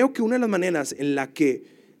creo que una de las maneras en la que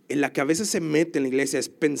a veces se mete en la iglesia es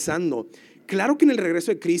pensando, claro que en el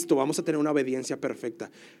regreso de Cristo vamos a tener una obediencia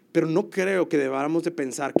perfecta, pero no creo que debamos de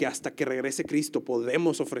pensar que hasta que regrese Cristo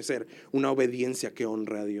podemos ofrecer una obediencia que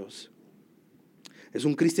honre a Dios. Es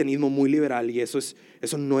un cristianismo muy liberal y eso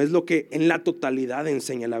no es lo que en la totalidad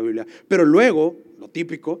enseña la Biblia. Pero luego, lo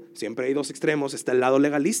típico, siempre hay dos extremos, está el lado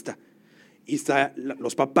legalista. Y está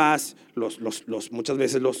los papás, muchas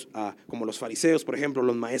veces como los fariseos, por ejemplo,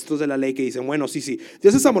 los maestros de la ley que dicen, bueno, sí,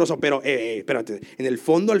 Dios es amoroso, pero espérate, en el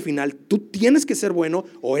fondo al final tú tienes que ser bueno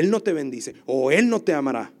o Él no te bendice o Él no te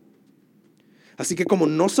amará. Así que como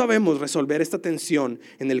no sabemos resolver esta tensión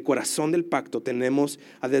en el corazón del pacto, tenemos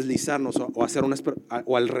a deslizarnos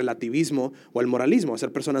o al relativismo o al moralismo, a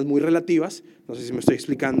ser personas muy relativas, no sé si me estoy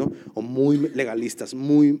explicando, o muy legalistas,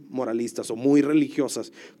 muy moralistas o muy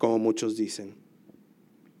religiosas, como muchos dicen.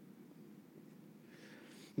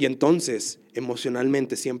 Y entonces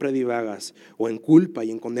emocionalmente siempre divagas o en culpa y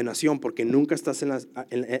en condenación porque nunca estás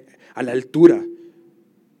a la altura,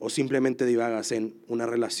 o simplemente divagas en una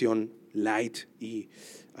relación light y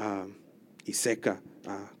seca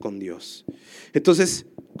con Dios. Entonces,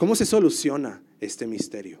 ¿cómo se soluciona este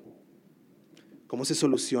misterio? ¿Cómo se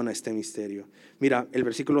soluciona este misterio? Mira, el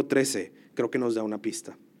versículo 13 creo que nos da una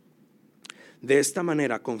pista. De esta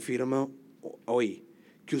manera confirmo hoy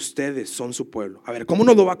que ustedes son su pueblo. A ver, ¿cómo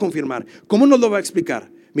nos lo va a confirmar? ¿Cómo nos lo va a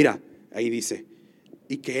explicar? Mira, ahí dice,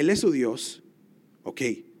 y que Él es su Dios. Ok,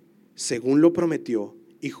 según lo prometió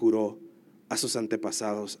y juró a sus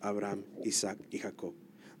antepasados Abraham, Isaac y Jacob.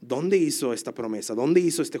 ¿Dónde hizo esta promesa? ¿Dónde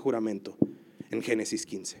hizo este juramento? En Génesis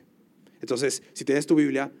 15. Entonces, si tienes tu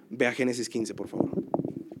Biblia, ve a Génesis 15, por favor.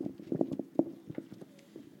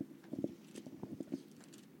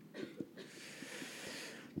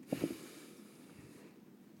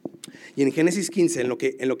 Y en Génesis 15, en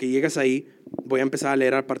lo que llegas ahí, voy a empezar a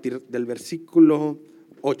leer a partir del versículo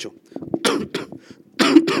 8.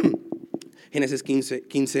 Génesis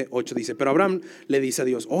 15, 8 dice: pero Abraham le dice a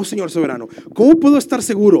Dios: oh Señor soberano, ¿cómo puedo estar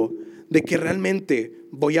seguro de que realmente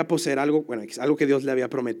voy a poseer algo, bueno, algo que Dios le había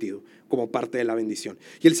prometido como parte de la bendición?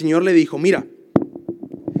 Y el Señor le dijo: mira,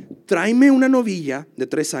 tráeme una novilla de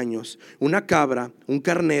 3 años, una cabra, un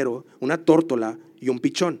carnero, una tórtola y un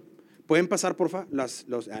pichón. ¿Pueden pasar, porfa?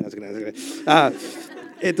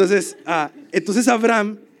 Entonces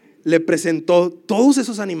Abraham le presentó todos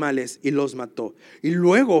esos animales y los mató. Y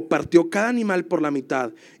luego partió cada animal por la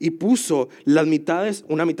mitad y puso las mitades,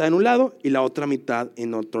 una mitad en un lado y la otra mitad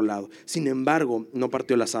en otro lado. Sin embargo, no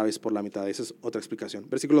partió las aves por la mitad. Esa es otra explicación.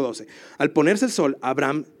 Versículo 12. Al ponerse el sol,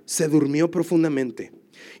 Abraham se durmió profundamente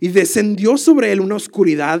y descendió sobre él una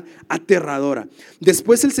oscuridad aterradora.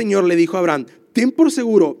 Después el Señor le dijo a Abraham: ten por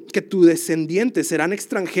seguro que tus descendientes serán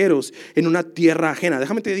extranjeros en una tierra ajena.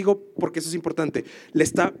 Déjame te digo porque eso es importante. Le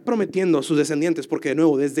está prometiendo a sus descendientes, porque de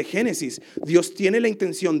nuevo, desde Génesis, Dios tiene la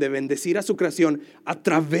intención de bendecir a su creación a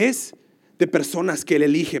través de personas que Él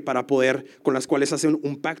elige para poder, con las cuales hacen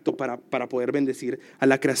un pacto para poder bendecir a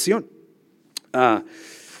la creación.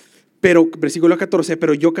 Pero, versículo 14,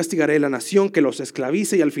 pero yo castigaré la nación que los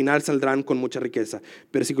esclavice y al final saldrán con mucha riqueza.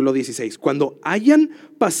 Versículo 16, cuando hayan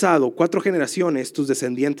pasado 4 generaciones, tus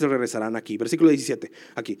descendientes regresarán aquí. Versículo 17,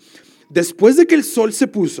 aquí. Después de que el sol se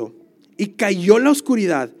puso y cayó la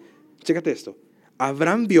oscuridad, chécate esto,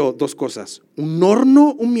 Abraham vio 2 cosas: un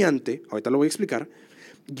horno humeante, ahorita lo voy a explicar,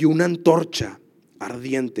 y una antorcha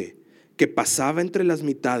ardiente que pasaba entre las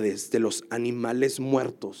mitades de los animales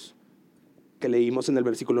muertos que leímos en el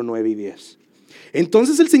versículo 9 y 10.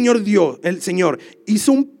 Entonces el Señor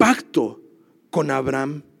hizo un pacto con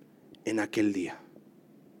Abraham en aquel día.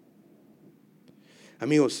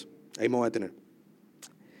 Amigos, ahí me voy a detener.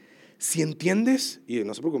 Si entiendes, y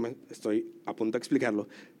no se preocupen, estoy a punto de explicarlo.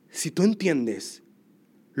 Si tú entiendes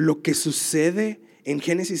lo que sucede en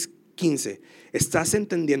Génesis 15, estás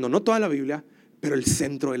entendiendo no toda la Biblia, pero el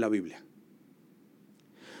centro de la Biblia.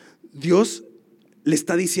 Dios le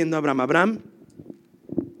está diciendo a Abraham: Abraham,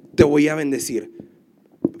 te voy a bendecir.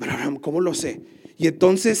 Pero Abraham, ¿cómo lo sé? Y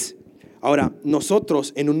entonces, ahora,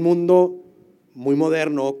 nosotros en un mundo muy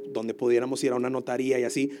moderno, donde pudiéramos ir a una notaría y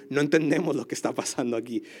así, no entendemos lo que está pasando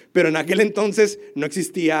aquí. Pero en aquel entonces no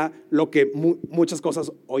existía lo que muchas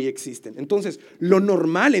cosas hoy existen. Entonces, lo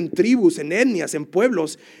normal en tribus, en etnias, en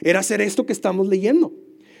pueblos, era hacer esto que estamos leyendo.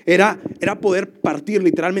 Era poder partir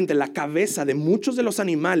literalmente la cabeza de muchos de los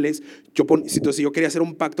animales. Si yo quería hacer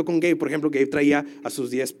un pacto con Gabe, por ejemplo, Gabe traía a sus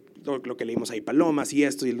 10, lo que leímos ahí, palomas y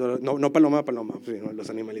esto, y no paloma, sino los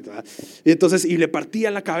animalitos, ¿verdad? Y entonces, y le partía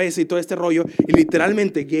la cabeza y todo este rollo, y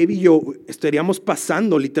literalmente Gabe y yo estaríamos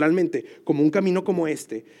pasando literalmente como un camino como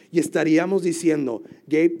este, y estaríamos diciendo: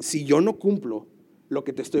 Gabe, si yo no cumplo lo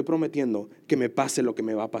que te estoy prometiendo, que me pase lo que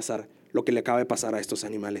me va a pasar, lo que le acaba de pasar a estos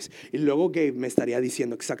animales. Y luego Gabe me estaría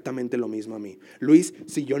diciendo exactamente lo mismo a mí: Luis,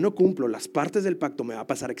 si yo no cumplo las partes del pacto, me va a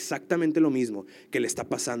pasar exactamente lo mismo que le está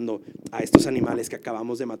pasando a estos animales que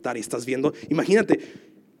acabamos de matar. Y estás viendo, imagínate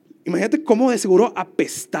cómo de seguro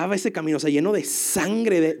apestaba ese camino, o sea, lleno de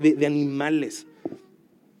sangre de animales.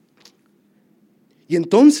 Y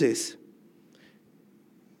entonces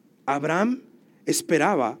Abraham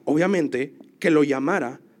esperaba, obviamente, que lo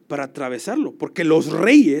llamara para atravesarlo, porque los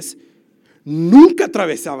reyes nunca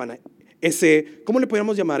atravesaban ese, ¿cómo le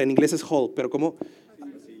podríamos llamar? En inglés es hall, pero ¿cómo?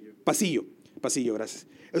 Pasillo, gracias.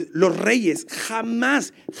 Los reyes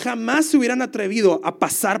jamás se hubieran atrevido a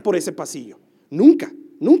pasar por ese pasillo. Nunca.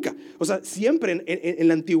 O sea, siempre en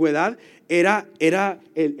la antigüedad era iba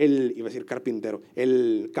a decir carpintero,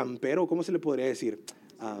 el campero, ¿cómo se le podría decir?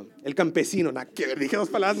 El campesino, dije 2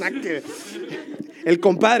 palabras, el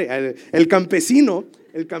compadre, el campesino,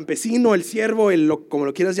 el siervo, como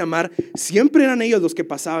lo quieras llamar, siempre eran ellos los que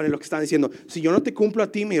pasaban, en lo que estaban diciendo: si yo no te cumplo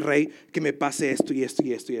a ti, mi rey, que me pase esto y esto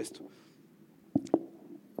y esto y esto.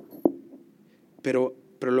 Pero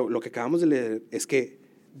lo que acabamos de leer es que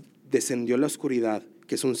descendió la oscuridad,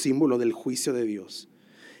 que es un símbolo del juicio de Dios.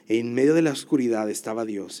 En medio de la oscuridad estaba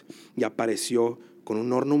Dios y apareció con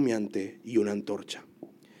un horno humeante y una antorcha.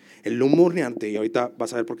 El humo humeante, y ahorita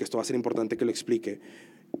vas a ver porque esto va a ser importante que lo explique,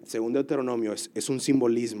 según Deuteronomio, es un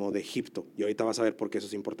simbolismo de Egipto. Y ahorita vas a ver por qué eso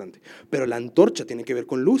es importante. Pero la antorcha tiene que ver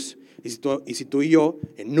con luz. Y si tú y yo,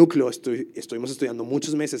 en núcleo, estuvimos estudiando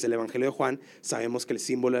muchos meses el Evangelio de Juan, sabemos que el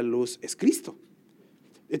símbolo de la luz es Cristo.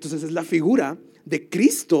 Entonces es la figura de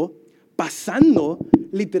Cristo pasando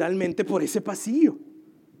literalmente por ese pasillo.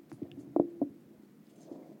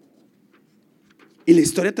 Y la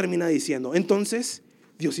historia termina diciendo, entonces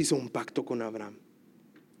Dios hizo un pacto con Abraham.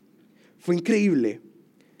 Fue increíble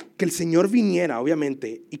que el Señor viniera,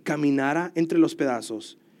 obviamente, y caminara entre los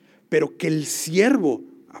pedazos, pero que el siervo,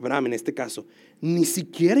 Abraham en este caso, ni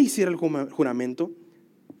siquiera hiciera el juramento.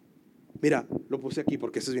 Mira, lo puse aquí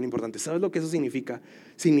porque eso es bien importante. ¿Sabes lo que eso significa?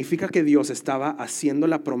 Significa que Dios estaba haciendo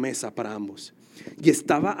la promesa para ambos y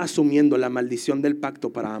estaba asumiendo la maldición del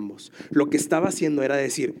pacto para ambos. Lo que estaba haciendo era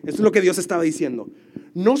decir, esto es lo que Dios estaba diciendo: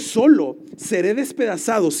 no solo seré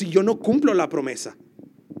despedazado si yo no cumplo la promesa,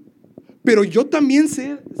 pero yo también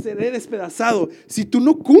seré despedazado si tú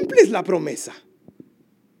no cumples la promesa.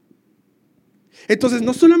 Entonces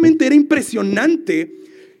no solamente era impresionante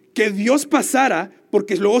que Dios pasara,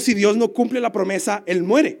 porque luego si Dios no cumple la promesa, Él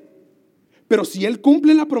muere. Pero si Él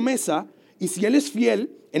cumple la promesa y si Él es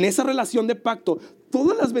fiel en esa relación de pacto,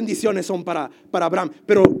 todas las bendiciones son para Abraham.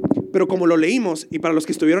 Pero como lo leímos, y para los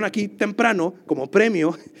que estuvieron aquí temprano como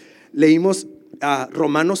premio, leímos a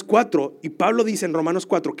Romanos 4, y Pablo dice en Romanos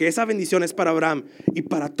 4 que esa bendición es para Abraham y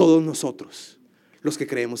para todos nosotros, los que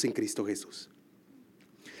creemos en Cristo Jesús.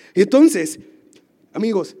 Y entonces,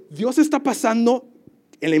 amigos, Dios está pasando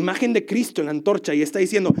en la imagen de Cristo en la antorcha y está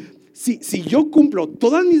diciendo, si yo cumplo,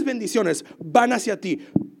 todas mis bendiciones van hacia ti,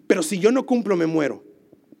 pero si yo no cumplo, me muero.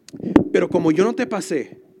 Pero como yo no te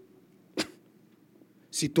pasé,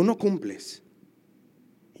 si tú no cumples,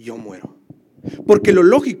 yo muero. Porque lo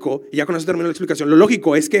lógico, y ya con eso termino la explicación, lo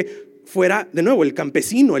lógico es que fuera de nuevo el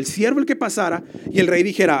campesino, el siervo el que pasara, y el rey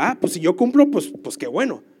dijera, pues si yo cumplo, pues qué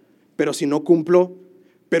bueno. Pero si no cumplo,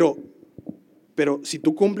 pero si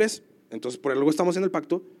tú cumples, entonces por algo estamos en el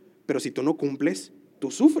pacto. Pero si tú no cumples,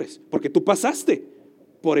 tú sufres, porque tú pasaste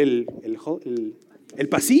por el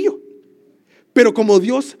pasillo. Pero como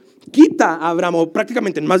Dios quita a Abraham, o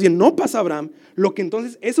prácticamente más bien no pasa a Abraham, lo que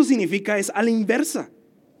entonces eso significa es a la inversa.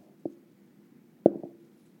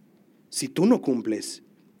 Si tú no cumples,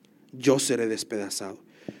 yo seré despedazado.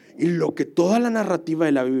 Y lo que toda la narrativa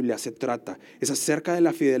de la Biblia se trata es acerca de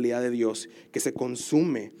la fidelidad de Dios que se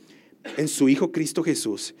consume en su Hijo Cristo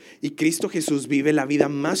Jesús. Y Cristo Jesús vive la vida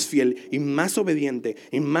más fiel y más obediente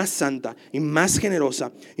y más santa y más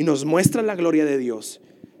generosa, y nos muestra la gloria de Dios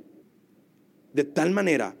de tal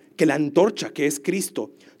manera que la antorcha que es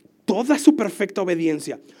Cristo, toda su perfecta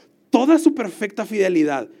obediencia, toda su perfecta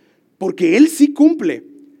fidelidad, porque Él sí cumple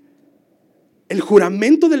el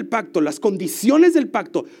juramento del pacto, las condiciones del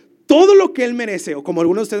pacto, todo lo que Él merece, o como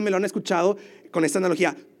algunos de ustedes me lo han escuchado con esta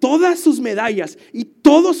analogía, todas sus medallas y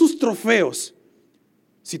todos sus trofeos.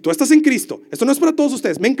 Si tú estás en Cristo, esto no es para todos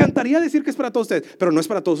ustedes, me encantaría decir que es para todos ustedes, pero no es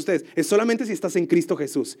para todos ustedes, es solamente si estás en Cristo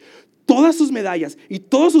Jesús. Todas sus medallas y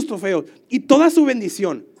todos sus trofeos y toda su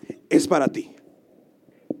bendición es para ti.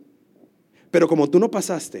 Pero como tú no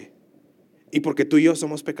pasaste, y porque tú y yo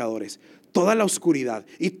somos pecadores, toda la oscuridad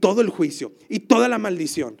y todo el juicio y toda la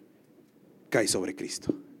maldición cae sobre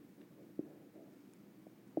Cristo.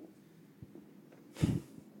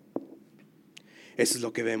 Eso es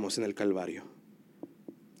lo que vemos en el Calvario.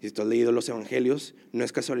 Y si tú has leído los evangelios, no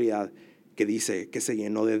es casualidad que dice que se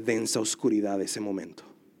llenó de densa oscuridad ese momento.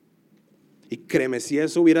 Y créeme, si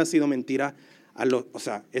eso hubiera sido mentira,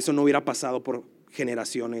 eso no hubiera pasado por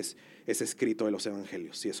generaciones, ese escrito de los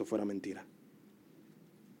evangelios, si eso fuera mentira.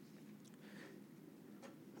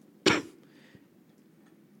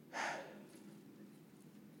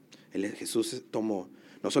 Jesús tomó,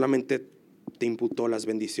 no solamente te imputó las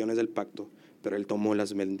bendiciones del pacto, pero Él tomó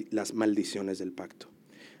las maldiciones del pacto.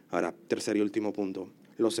 Ahora, tercer y último punto,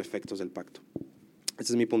 los efectos del pacto.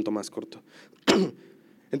 Este es mi punto más corto.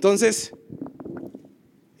 Entonces,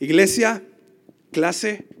 iglesia,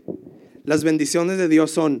 clase, ¿las bendiciones de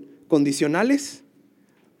Dios son condicionales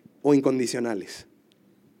o incondicionales?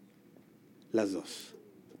 Las dos.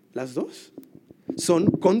 Las dos son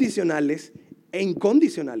condicionales e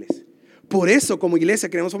incondicionales. Por eso, como iglesia,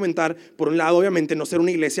 queremos fomentar, por un lado, obviamente, no ser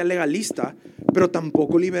una iglesia legalista, pero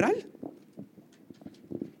tampoco liberal.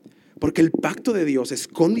 Porque el pacto de Dios es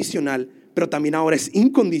condicional, pero también ahora es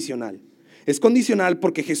incondicional. Es condicional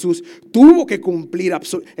porque Jesús tuvo que cumplir.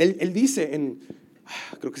 Él dice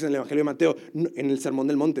creo que es en el Evangelio de Mateo, en el Sermón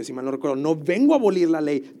del Monte, si mal no recuerdo, no vengo a abolir la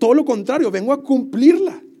ley, todo lo contrario, vengo a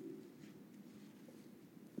cumplirla.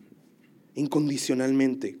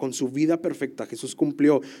 incondicionalmente, con su vida perfecta. Jesús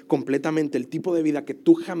cumplió completamente el tipo de vida que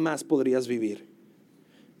tú jamás podrías vivir.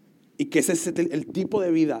 Y que ese es el tipo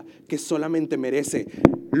de vida que solamente merece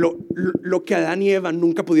lo que Adán y Eva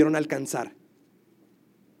nunca pudieron alcanzar.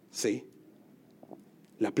 Sí,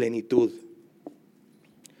 la plenitud.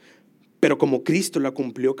 Pero como Cristo la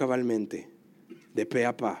cumplió cabalmente, de pe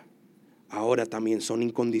a pa, ahora también son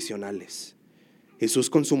incondicionales. Jesús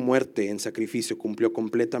con su muerte en sacrificio cumplió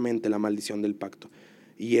completamente la maldición del pacto.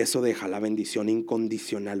 Y eso deja la bendición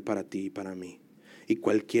incondicional para ti y para mí. Y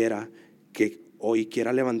cualquiera que hoy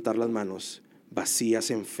quiera levantar las manos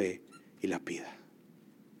vacías en fe y la pida.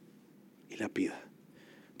 Y la pida.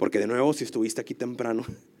 Porque de nuevo, si estuviste aquí temprano,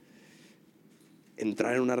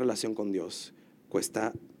 entrar en una relación con Dios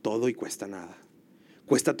cuesta todo y cuesta nada.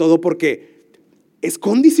 Cuesta todo porque es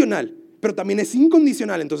condicional, pero también es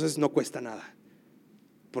incondicional, entonces no cuesta nada.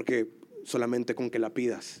 Porque solamente con que la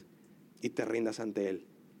pidas y te rindas ante Él,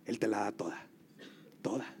 Él te la da toda.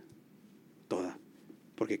 Toda. Toda.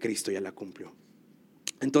 Porque Cristo ya la cumplió.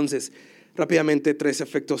 Entonces, rápidamente, 3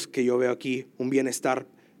 efectos que yo veo aquí. Un bienestar.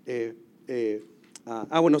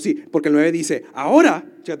 Bueno, sí, porque el 9 dice, ahora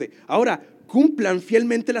cumplan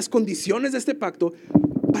fielmente las condiciones de este pacto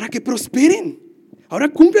para que prosperen. Ahora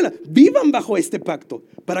cúmplanla, vivan bajo este pacto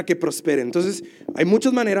para que prosperen. Entonces, hay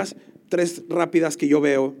muchas maneras, 3 rápidas que yo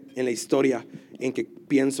veo en la historia en que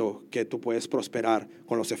pienso que tú puedes prosperar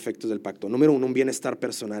con los efectos del pacto. Número 1, un bienestar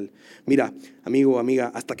personal. Mira, amigo o amiga,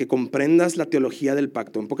 hasta que comprendas la teología del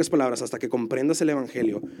pacto, en pocas palabras, hasta que comprendas el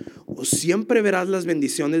evangelio, siempre verás las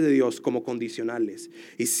bendiciones de Dios como condicionales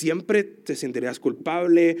y siempre te sentirás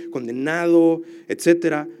culpable, condenado,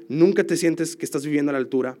 etcétera. Nunca te sientes que estás viviendo a la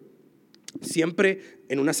altura. Siempre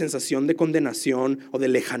en una sensación de condenación o de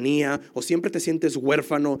lejanía, o siempre te sientes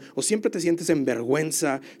huérfano, o siempre te sientes en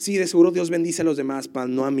vergüenza. Sí, de seguro Dios bendice a los demás,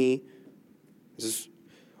 no a mí.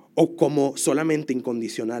 O como solamente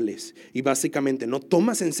incondicionales. Y básicamente no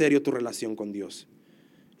tomas en serio tu relación con Dios.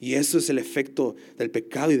 Y eso es el efecto del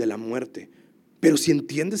pecado y de la muerte. Pero si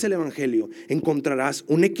entiendes el evangelio, encontrarás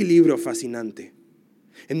un equilibrio fascinante.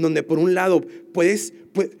 En donde por un lado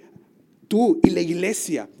tú y la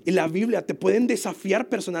iglesia y la Biblia te pueden desafiar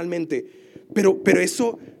personalmente, pero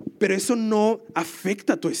eso no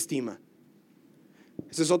afecta tu estima.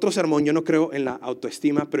 Ese es otro sermón. Yo no creo en la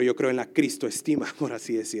autoestima, pero yo creo en la cristoestima, por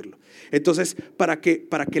así decirlo. Entonces,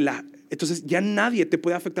 entonces ya nadie te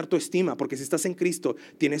puede afectar tu estima, porque si estás en Cristo,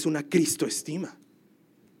 tienes una cristoestima.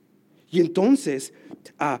 Y entonces,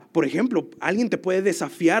 por ejemplo, alguien te puede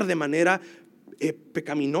desafiar de manera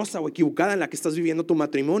pecaminosa o equivocada en la que estás viviendo tu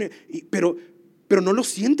matrimonio, pero no lo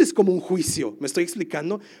sientes como un juicio. ¿Me estoy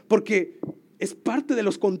explicando? Porque es parte de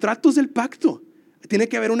los contratos del pacto. Tiene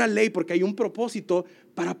que haber una ley porque hay un propósito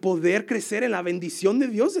para poder crecer en la bendición de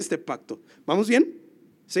Dios de este pacto. ¿Vamos bien?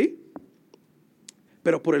 ¿Sí?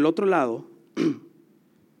 Pero por el otro lado,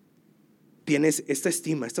 tienes esta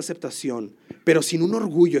estima, esta aceptación, pero sin un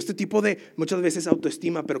orgullo, este tipo de muchas veces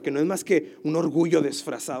autoestima, pero que no es más que un orgullo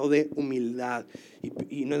disfrazado de humildad,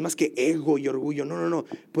 y no es más que ego y orgullo. No,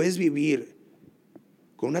 puedes vivir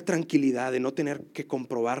con una tranquilidad de no tener que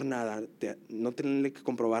comprobar nada,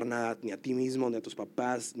 ni a ti mismo, ni a tus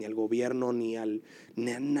papás, ni al gobierno, ni a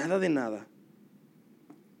nada de nada.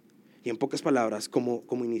 Y en pocas palabras, como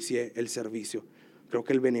inicié el servicio, creo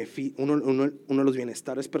que uno de los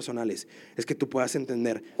bienestares personales es que tú puedas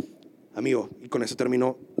entender, amigo, y con eso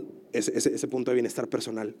termino ese punto de bienestar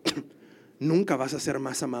personal. Nunca vas a ser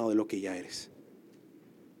más amado de lo que ya eres.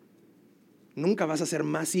 Nunca vas a ser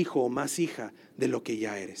más hijo o más hija de lo que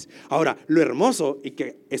ya eres. Ahora, lo hermoso, y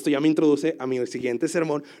que esto ya me introduce a mi siguiente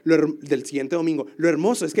sermón del siguiente domingo, lo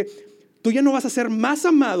hermoso es que tú ya no vas a ser más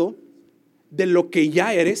amado de lo que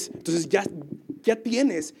ya eres. Entonces ya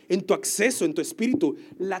tienes en tu acceso, en tu espíritu,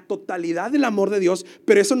 la totalidad del amor de Dios,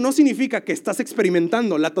 pero eso no significa que estás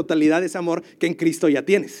experimentando la totalidad de ese amor que en Cristo ya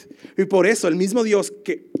tienes. Y por eso el mismo Dios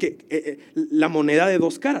la moneda de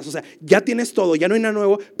 2 caras, o sea, ya tienes todo, ya no hay nada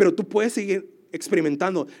nuevo, pero tú puedes seguir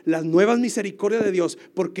experimentando las nuevas misericordias de Dios,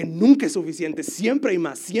 porque nunca es suficiente, siempre hay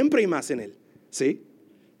más en Él. ¿Sí?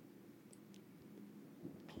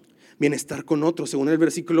 Bienestar con otros, según el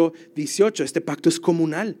versículo 18, este pacto es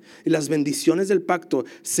comunal y las bendiciones del pacto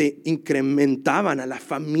se incrementaban a la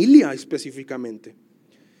familia específicamente.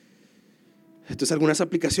 Entonces, algunas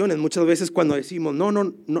aplicaciones, muchas veces cuando decimos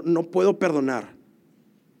no puedo perdonar,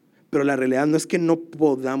 pero la realidad no es que no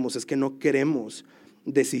podamos, es que no queremos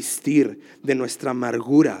desistir de nuestra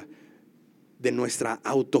amargura, de nuestra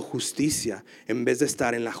autojusticia, en vez de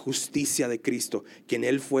estar en la justicia de Cristo, quien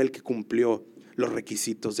Él fue el que cumplió los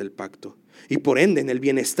requisitos del pacto. y por ende en el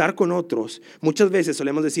bienestar con otros, muchas veces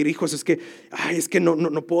solemos decir, hijos, es que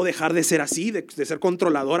no puedo dejar de ser así, de ser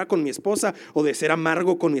controladora con mi esposa, o de ser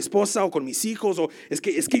amargo con mi esposa o con mis hijos, o es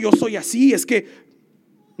que yo soy así, es que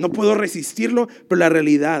no puedo resistirlo. Pero la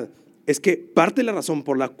realidad es que parte de la razón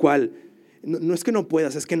por la cual no es que no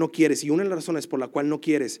puedas, es que no quieres. Y una de las razones por la cual no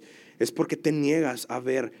quieres es porque te niegas a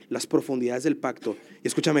ver las profundidades del pacto. Y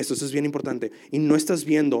escúchame esto es bien importante. Y no estás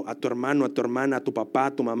viendo a tu hermano, a tu hermana, a tu papá,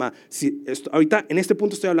 a tu mamá. Ahorita en este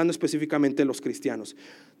punto estoy hablando específicamente de los cristianos.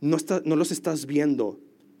 No los estás viendo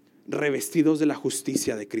revestidos de la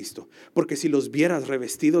justicia de Cristo. Porque si los vieras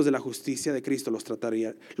revestidos de la justicia de Cristo, los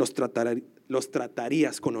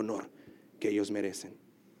tratarías con honor que ellos merecen.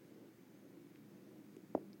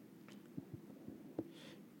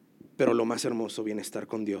 Pero lo más hermoso viene a estar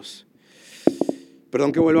con Dios.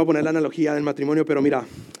 Perdón que vuelva a poner la analogía del matrimonio, pero mira,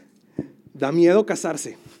 da miedo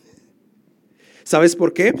casarse. ¿Sabes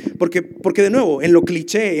por qué? Porque de nuevo, en lo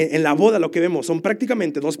cliché, en la boda lo que vemos son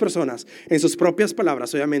prácticamente dos personas en sus propias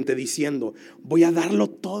palabras, obviamente, diciendo, voy a darlo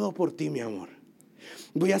todo por ti, mi amor.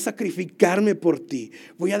 Voy a sacrificarme por ti.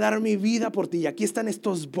 Voy a dar mi vida por ti. Y aquí están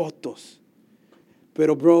estos votos.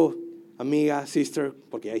 Pero bro, amiga, sister,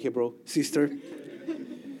 porque ya dije bro, sister,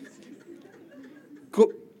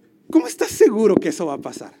 ¿cómo estás seguro que eso va a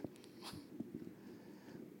pasar?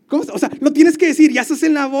 O sea, lo tienes que decir, ya estás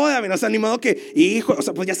en la boda, o sea, ni modo que, hijo, o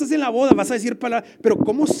sea, pues ya estás en la boda, vas a decir palabras, pero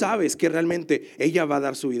 ¿cómo sabes que realmente ella va a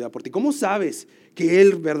dar su vida por ti? ¿Cómo sabes que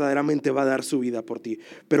él verdaderamente va a dar su vida por ti?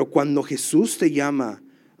 Pero cuando Jesús te llama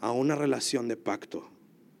a una relación de pacto,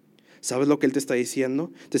 ¿sabes lo que él te está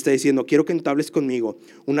diciendo? Te está diciendo, quiero que entables conmigo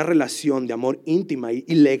una relación de amor íntima y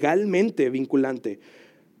legalmente vinculante,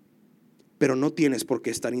 pero no tienes por qué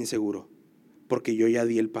estar inseguro, porque yo ya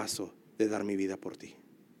di el paso de dar mi vida por ti.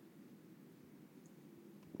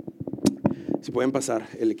 Si pueden pasar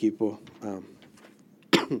el equipo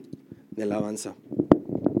de alabanza.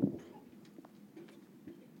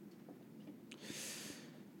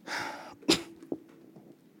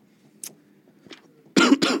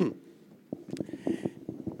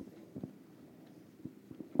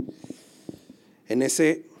 En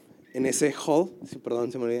ese hall,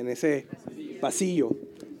 perdón, se me olvidó, en ese pasillo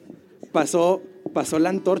pasó la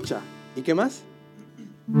antorcha. ¿Y qué más?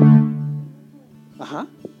 Ajá,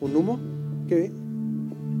 un humo. ¿Qué?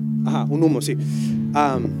 Ajá, un humo, sí.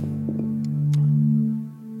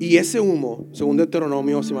 Y ese humo, según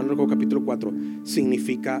Deuteronomio, si mal no recuerdo, capítulo 4,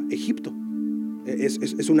 significa Egipto.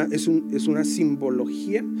 Es una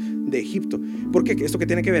simbología de Egipto. ¿Por qué? ¿Esto qué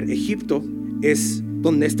tiene que ver? Egipto es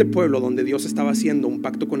donde este pueblo, donde Dios estaba haciendo un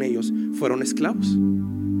pacto con ellos, fueron esclavos,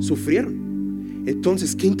 sufrieron.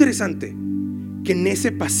 Entonces, qué interesante que en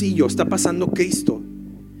ese pasillo está pasando Cristo.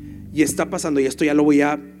 Y está pasando, y esto ya lo voy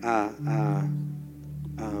a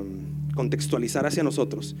contextualizar hacia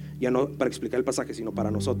nosotros, ya no para explicar el pasaje, sino para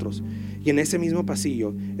nosotros. Y en ese mismo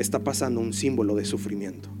pasillo está pasando un símbolo de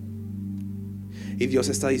sufrimiento. Y Dios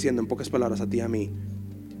está diciendo en pocas palabras a ti y a mí,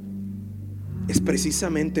 es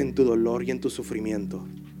precisamente en tu dolor y en tu sufrimiento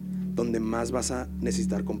donde más vas a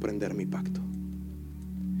necesitar comprender mi pacto.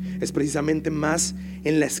 Es precisamente más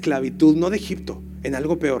en la esclavitud, no de Egipto, en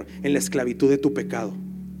algo peor, en la esclavitud de tu pecado,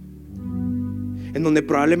 en donde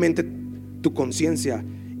probablemente tu conciencia,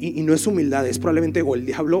 y no es humildad, es probablemente o el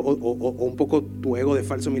diablo o un poco tu ego de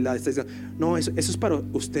falsa humildad, está diciendo, no, eso es para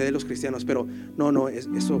ustedes los cristianos, pero no,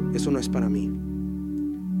 eso no es para mí.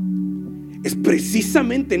 Es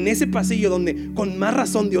precisamente en ese pasillo donde con más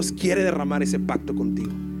razón Dios quiere derramar ese pacto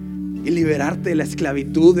contigo y liberarte de la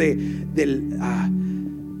esclavitud del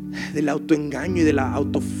autoengaño y de la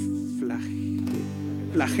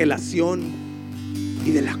autoflagelación y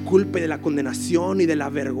de la culpa y de la condenación y de la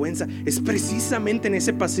vergüenza. Es precisamente en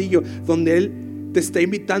ese pasillo donde Él te está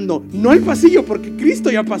invitando, no al pasillo porque Cristo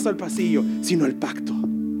ya pasó al pasillo, sino al pacto,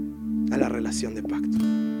 a la relación de pacto.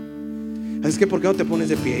 Así que ¿por qué no te pones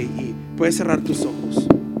de pie y puedes cerrar tus ojos?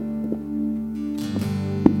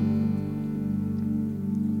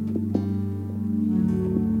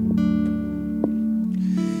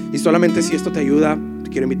 Y solamente si esto te ayuda, te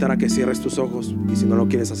quiero invitar a que cierres tus ojos, y si no lo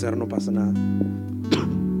quieres hacer no pasa nada.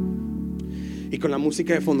 Y con la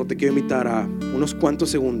música de fondo te quiero invitar a unos cuantos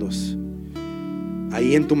segundos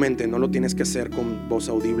ahí en tu mente, no lo tienes que hacer con voz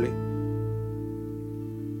audible.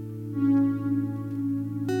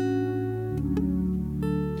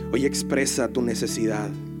 Hoy expresa tu necesidad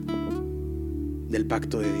del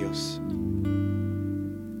pacto de Dios.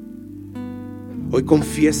 Hoy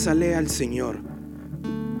confiésale al Señor,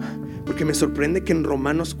 porque me sorprende que en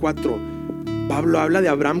Romanos 4 Pablo habla de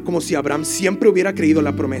Abraham como si Abraham siempre hubiera creído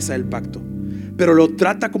la promesa del pacto, pero lo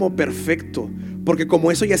trata como perfecto Porque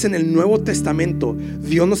como eso ya es en el Nuevo Testamento,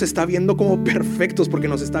 Dios nos está viendo como perfectos porque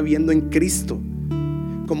nos está viendo en Cristo,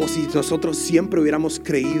 como si nosotros siempre hubiéramos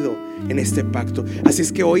creído en este pacto. Así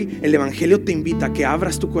es que hoy el Evangelio te invita a que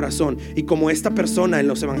abras tu corazón, y como esta persona en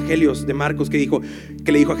los Evangelios de Marcos que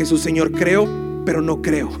le dijo a Jesús: Señor, creo, pero no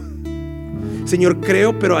creo. Señor,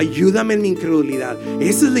 creo, pero ayúdame en mi incredulidad.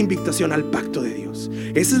 Esa es la invitación al pacto de Dios.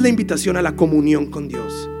 Esa es la invitación a la comunión con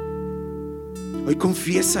Dios. Hoy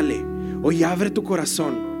confiésale. Hoy abre tu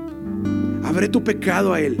corazón. Abre tu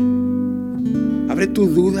pecado a Él. Abre tu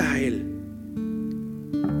duda a Él.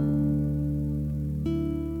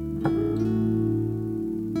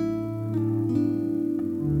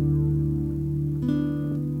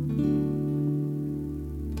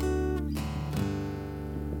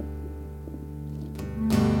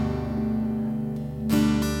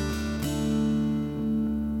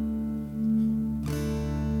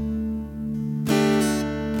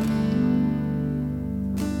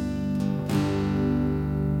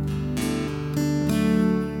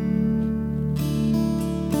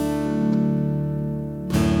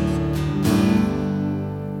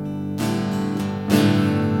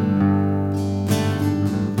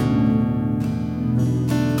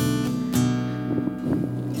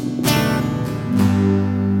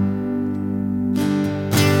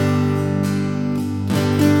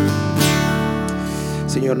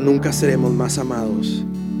 Señor, nunca seremos más amados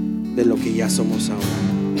de lo que ya somos ahora.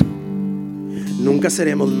 Nunca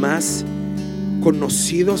seremos más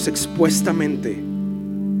conocidos expuestamente,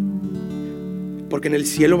 porque en el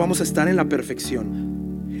cielo vamos a estar en la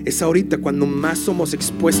perfección. Es ahorita cuando más somos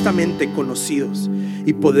expuestamente conocidos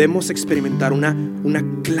y podemos experimentar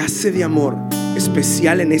una clase de amor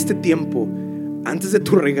especial en este tiempo antes de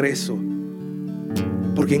tu regreso.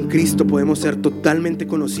 Porque en Cristo podemos ser totalmente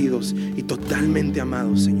conocidos y totalmente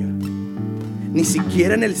amados, Señor. Ni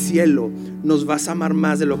siquiera en el cielo nos vas a amar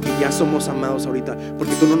más de lo que ya somos amados ahorita,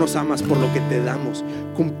 porque tú no nos amas por lo que te damos.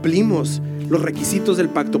 Cumplimos los requisitos del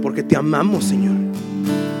pacto porque te amamos, Señor.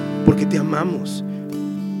 Porque te amamos,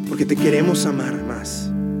 porque te queremos amar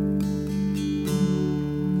más.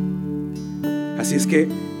 Así es que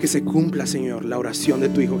se cumpla, Señor, la oración de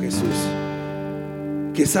tu Hijo Jesús.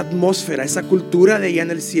 Que esa atmósfera, esa cultura de allá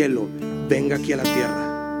en el cielo venga aquí a la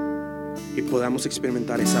tierra y podamos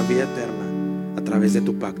experimentar esa vida eterna a través de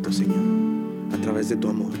tu pacto, Señor, a través de tu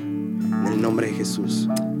amor. En el nombre de Jesús,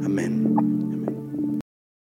 amén.